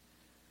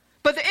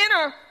 but the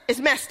inner is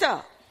messed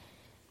up.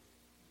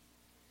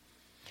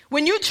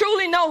 When you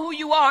truly know who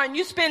you are and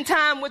you spend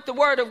time with the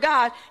word of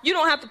God, you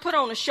don't have to put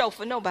on a show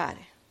for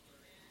nobody.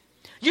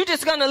 You're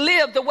just going to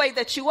live the way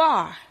that you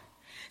are.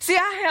 See,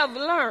 I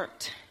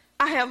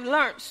have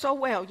learned so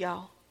well,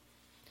 y'all.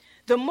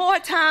 The more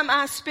time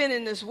I spend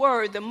in this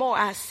word, the more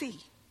I see.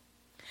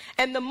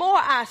 And the more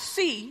I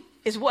see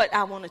is what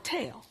I want to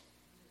tell.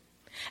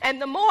 And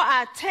the more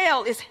I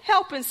tell is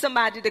helping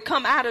somebody to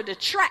come out of the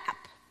trap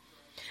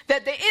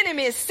that the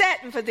enemy is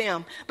setting for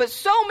them. But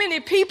so many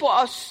people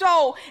are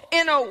so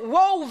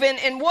interwoven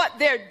in what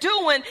they're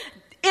doing.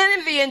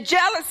 Envy and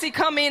jealousy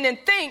come in and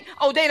think,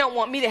 oh, they don't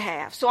want me to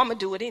have, so I'm going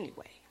to do it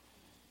anyway.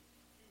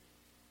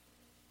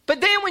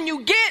 But then when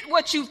you get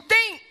what you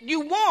think you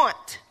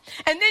want,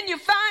 and then you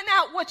find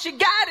out what you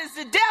got is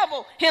the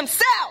devil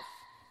himself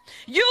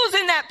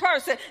using that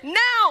person,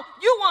 now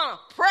you want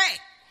to pray.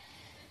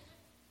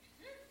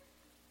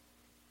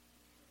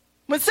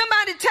 When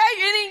somebody tell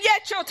you it ain't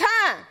yet your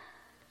time,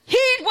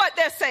 heed what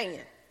they're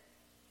saying.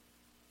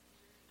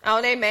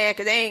 Oh, they mad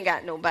because they ain't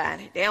got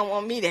nobody. They don't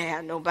want me to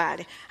have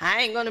nobody.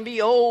 I ain't going to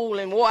be old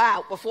and wore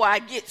out before I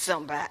get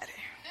somebody.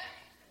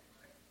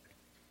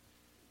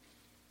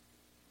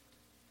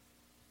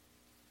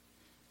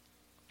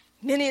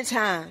 Many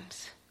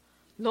times,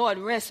 Lord,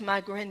 rest my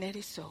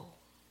granddaddy's soul.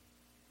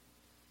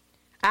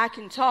 I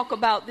can talk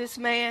about this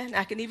man.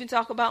 I can even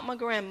talk about my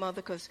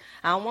grandmother because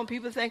I don't want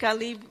people to think I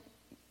leave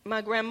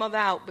my grandmother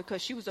out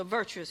because she was a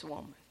virtuous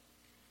woman.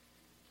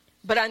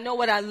 But I know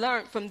what I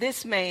learned from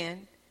this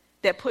man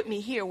that put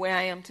me here where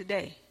I am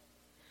today.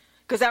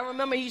 Because I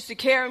remember he used to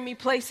carry me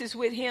places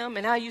with him,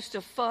 and I used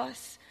to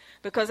fuss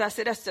because I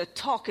said, that's the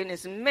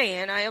talkingest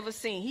man I ever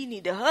seen. He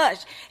need to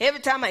hush.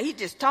 Every time he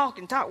just talk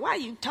and talk. Why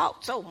you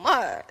talk so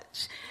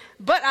much?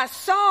 But I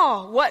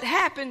saw what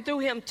happened through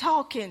him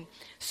talking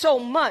so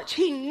much.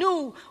 He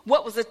knew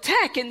what was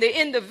attacking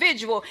the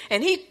individual.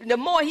 And the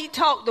more he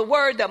talked the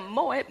word, the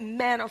more it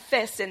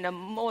manifests and the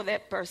more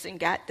that person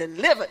got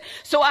delivered.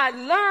 So I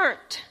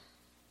learned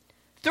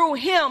through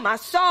him. I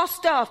saw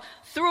stuff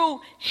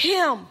through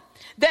him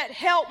that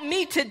helped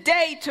me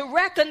today to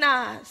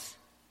recognize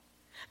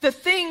the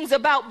things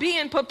about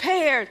being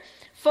prepared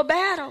for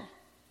battle.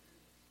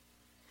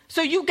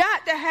 So you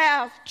got to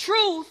have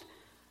truth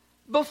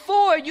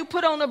before you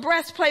put on a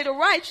breastplate of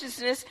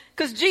righteousness,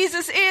 because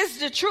Jesus is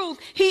the truth.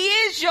 He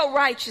is your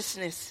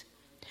righteousness.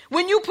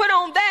 When you put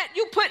on that,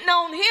 you putting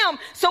on him.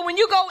 So when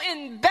you go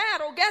in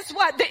battle, guess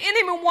what? The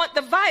enemy want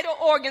the vital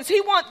organs. He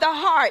want the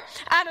heart.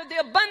 Out of the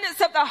abundance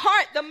of the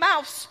heart, the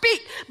mouth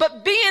speak.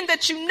 But being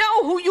that you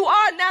know who you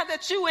are now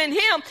that you in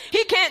him,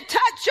 he can't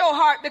touch your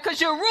heart because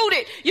you're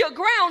rooted. You're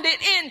grounded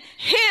in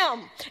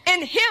him.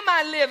 In him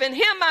I live. In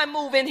him I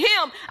move. In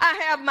him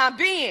I have my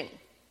being.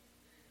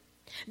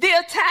 The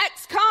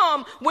attacks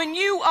come when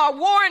you are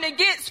warring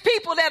against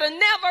people that are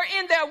never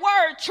in their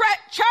word.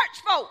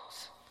 Church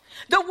folks.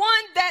 The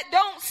one that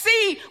don't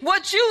see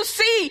what you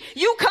see,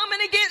 you coming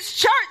against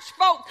church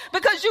folks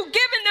because you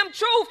giving them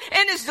truth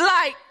and it's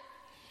like,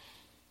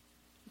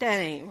 that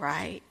ain't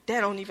right.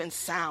 That don't even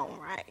sound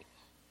right.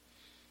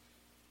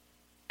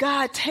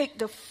 God take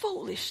the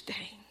foolish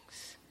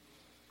things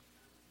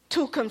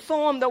to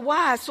conform the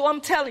wise. So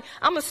I'm telling you,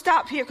 I'm going to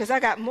stop here because I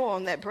got more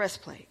on that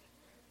breastplate.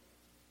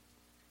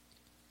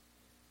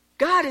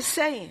 God is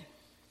saying,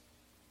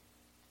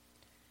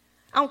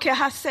 I don't care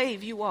how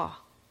saved you are.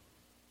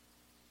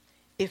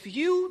 If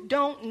you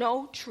don't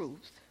know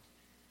truth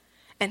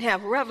and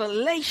have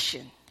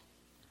revelation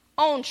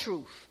on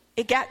truth,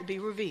 it got to be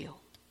revealed.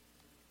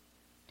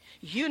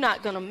 You're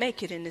not going to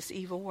make it in this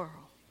evil world.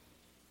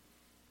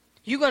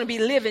 You're going to be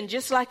living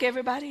just like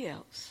everybody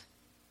else.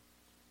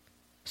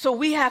 So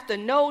we have to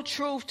know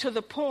truth to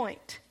the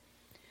point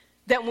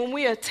that when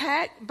we're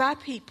attacked by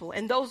people,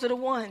 and those are the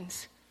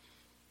ones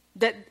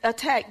that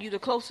attack you, the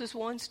closest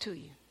ones to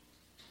you,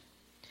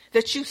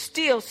 that you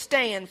still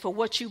stand for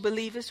what you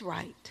believe is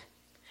right.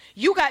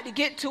 You got to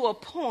get to a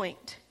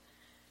point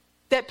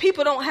that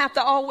people don't have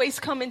to always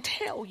come and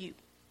tell you.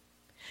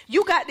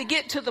 You got to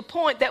get to the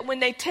point that when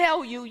they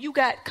tell you, you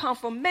got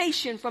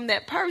confirmation from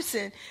that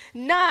person,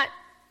 you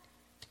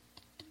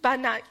got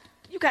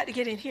to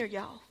get in here,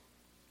 y'all.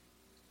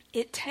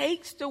 It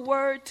takes the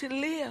word to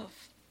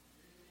live.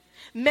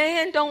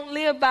 Man don't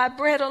live by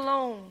bread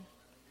alone,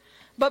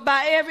 but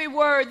by every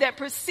word that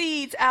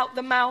proceeds out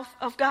the mouth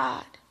of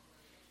God.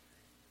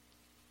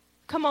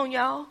 Come on,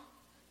 y'all.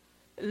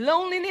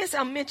 Loneliness,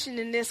 I'm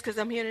mentioning this because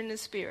I'm hearing in the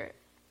spirit.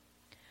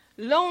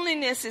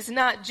 Loneliness is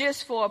not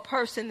just for a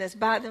person that's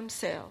by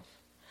themselves.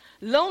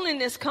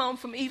 Loneliness comes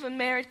from even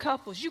married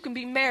couples. You can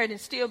be married and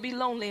still be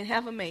lonely and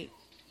have a mate.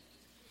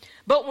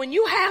 But when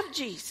you have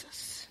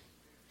Jesus,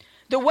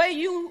 the way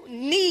you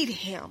need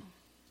him,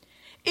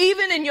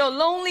 even in your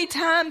lonely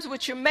times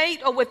with your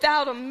mate or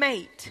without a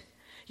mate,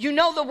 you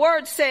know the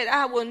word said,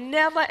 I will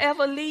never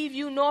ever leave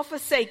you nor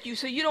forsake you.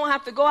 So you don't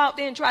have to go out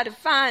there and try to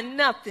find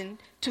nothing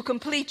to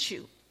complete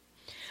you.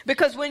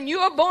 Because when you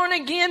are born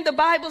again, the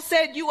Bible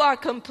said you are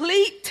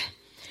complete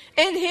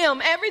in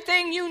him.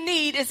 Everything you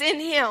need is in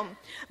him.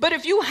 But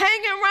if you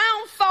hang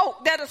around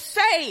folk that are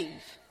saved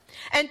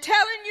and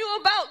telling you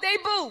about they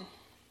boo,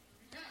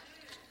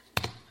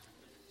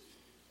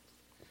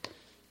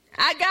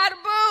 I got a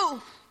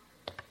boo.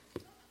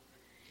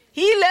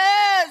 He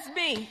loves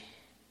me,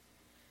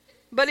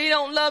 but he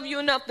don't love you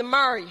enough to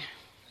marry you.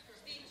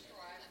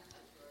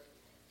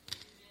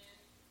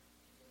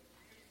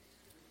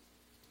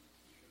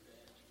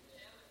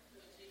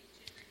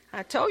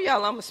 I told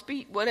y'all I'm going to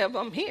speak whatever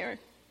I'm hearing.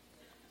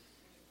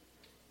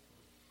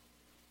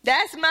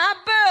 That's my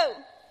boo.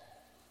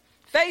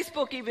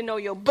 Facebook even know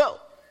your boo.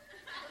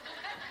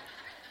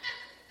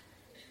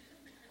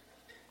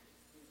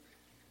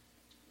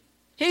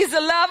 He's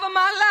the love of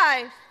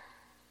my life.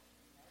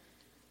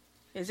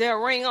 Is there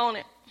a ring on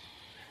it?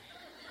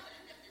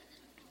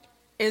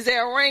 Is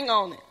there a ring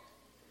on it?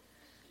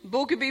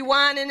 Boo could be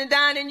whining and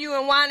dining you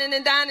and whining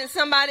and dining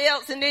somebody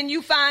else, and then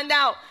you find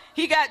out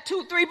he got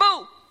 2, 3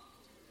 boo.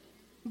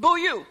 Boo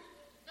you.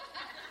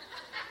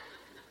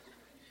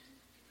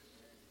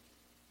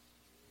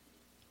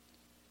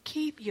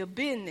 Keep your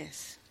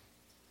business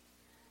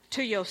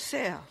to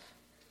yourself.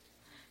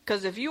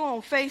 Because if you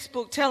on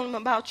Facebook telling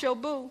them about your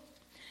boo,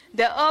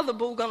 the other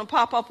boo going to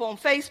pop up on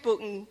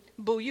Facebook and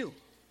boo you.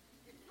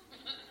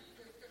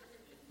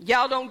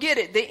 Y'all don't get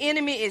it. The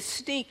enemy is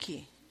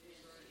sneaky.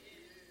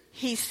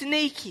 He's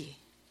sneaky.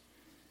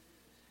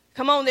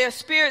 Come on, there are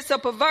spirits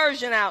of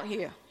perversion out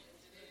here.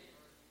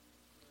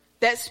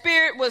 That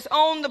spirit was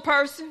on the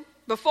person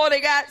before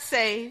they got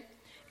saved.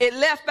 It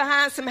left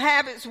behind some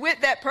habits with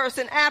that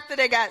person after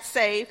they got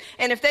saved.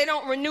 And if they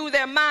don't renew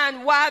their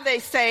mind while they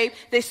saved,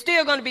 they're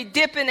still going to be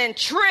dipping and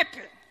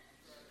tripping.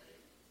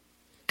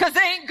 Because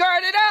they ain't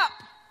girded up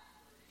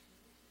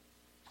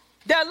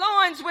their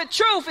loins with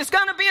truth. It's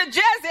going to be a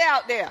Jezebel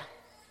out there.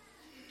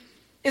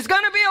 It's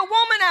going to be a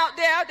woman out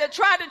there that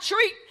try to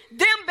treat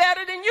them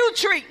better than you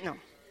treating them.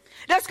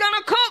 That's going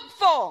to cook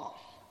for them.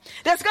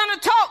 That's going to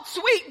talk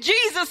sweet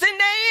Jesus in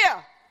their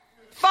ear.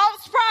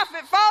 False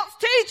prophet, false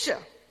teacher.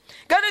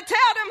 Going to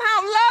tell them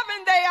how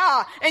loving they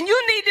are. And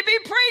you need to be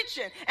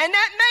preaching. And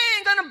that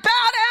man going to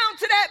bow down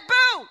to that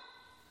boo.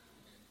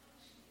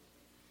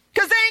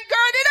 Because they ain't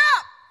girded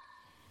up.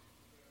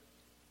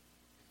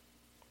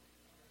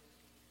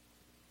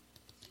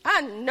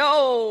 I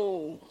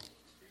know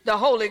the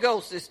Holy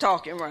Ghost is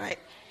talking right.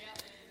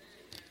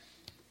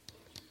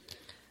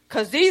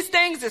 Because these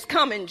things is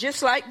coming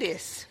just like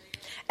this.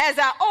 As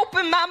I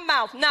open my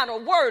mouth, not a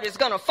word is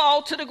going to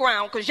fall to the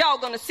ground, because y'all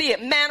going to see it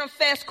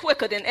manifest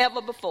quicker than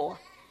ever before.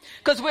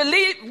 Because we're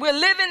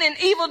living in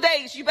evil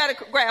days. You better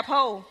grab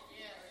hold.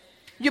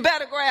 You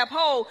better grab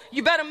hold.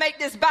 You better make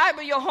this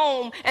Bible your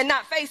home and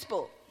not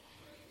Facebook.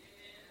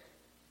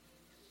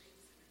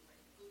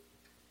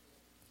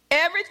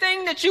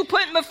 Everything that you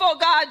put before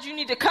God, you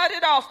need to cut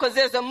it off, because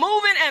there's a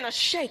moving and a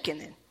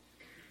shaking.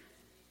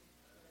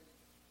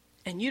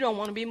 And you don't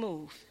want to be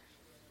moved.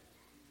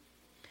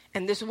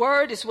 And this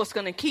word is what's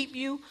going to keep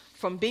you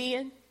from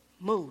being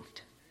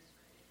moved.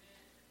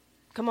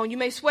 Come on, you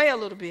may sway a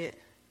little bit,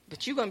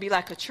 but you're going to be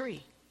like a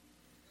tree.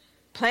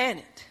 Plant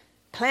it.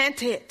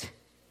 Plant it.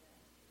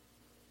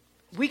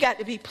 We got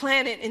to be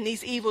planted in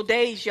these evil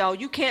days, y'all.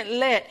 You can't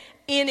let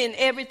any and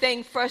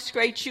everything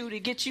frustrate you to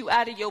get you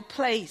out of your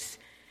place.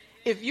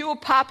 If you're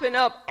popping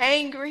up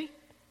angry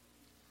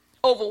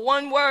over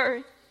one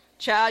word,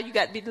 child, you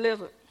got to be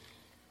delivered.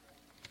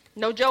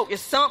 No joke.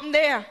 It's something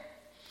there.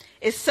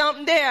 It's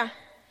something there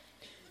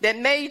that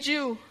made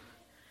you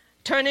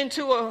turn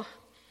into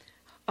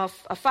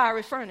a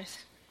fiery furnace.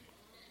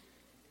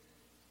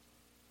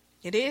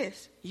 It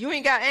is. You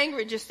ain't got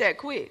angry just that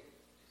quick.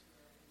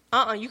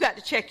 You got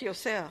to check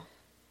yourself.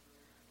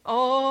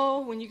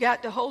 Oh, when you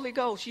got the Holy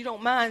Ghost, you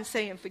don't mind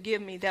saying,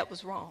 forgive me, that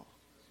was wrong.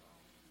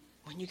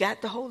 When you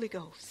got the Holy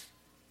Ghost.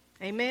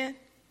 Amen?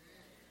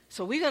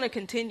 So we're going to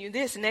continue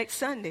this next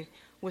Sunday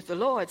with the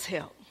Lord's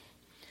help.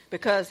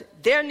 Because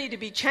there need to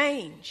be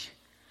change.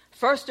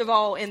 First of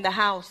all, in the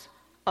house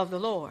of the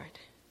Lord.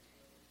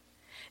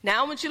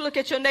 Now I want you to look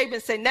at your neighbor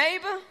and say,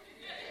 neighbor,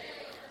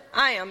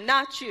 I am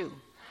not you.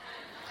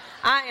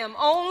 I am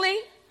only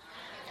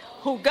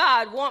who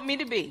God wants me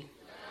to be.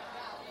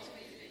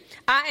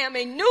 I am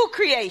a new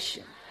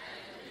creation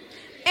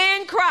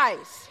in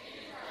Christ.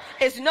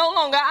 It's no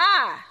longer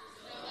I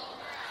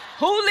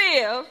who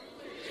live,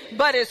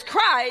 but it's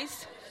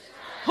Christ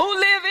who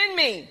live in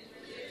me.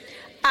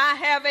 I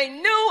have a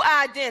new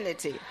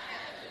identity.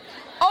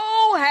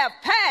 Old have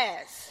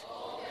passed.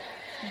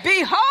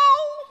 Behold,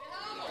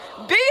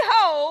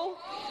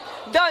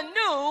 the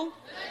new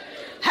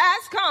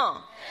has come.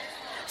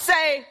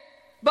 Say,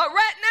 but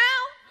right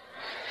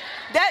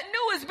That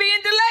new is being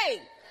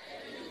delayed.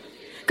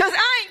 Because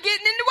I ain't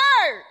getting in the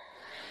word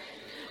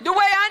the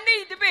way I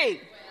need to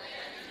be.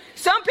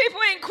 Some people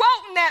ain't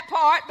quoting that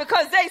part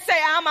because they say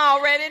I'm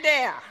already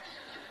there.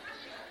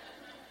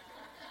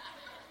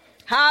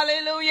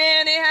 Hallelujah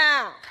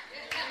anyhow.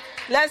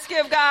 Let's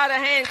give God a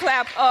hand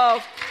clap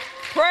of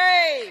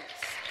praise.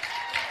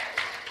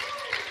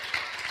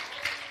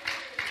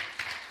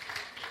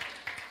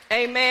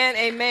 Amen,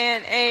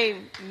 amen,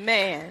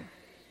 amen.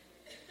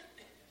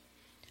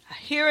 I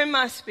hear in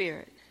my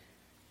spirit.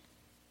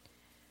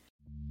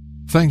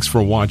 Thanks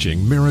for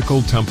watching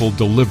Miracle Temple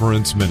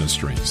Deliverance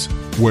Ministries,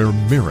 where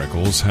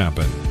miracles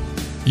happen.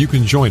 You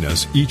can join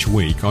us each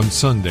week on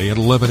Sunday at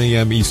 11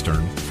 a.m.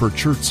 Eastern for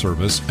church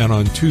service and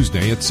on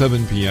Tuesday at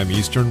 7 p.m.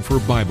 Eastern for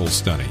Bible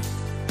study.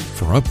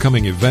 For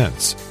upcoming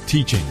events,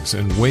 teachings,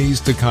 and ways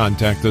to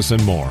contact us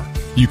and more,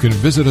 you can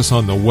visit us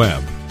on the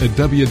web at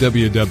www.mtdm.org.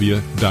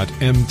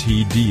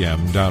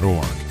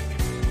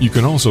 You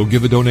can also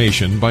give a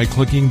donation by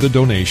clicking the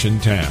donation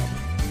tab.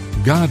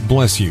 God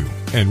bless you,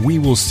 and we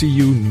will see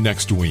you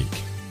next week.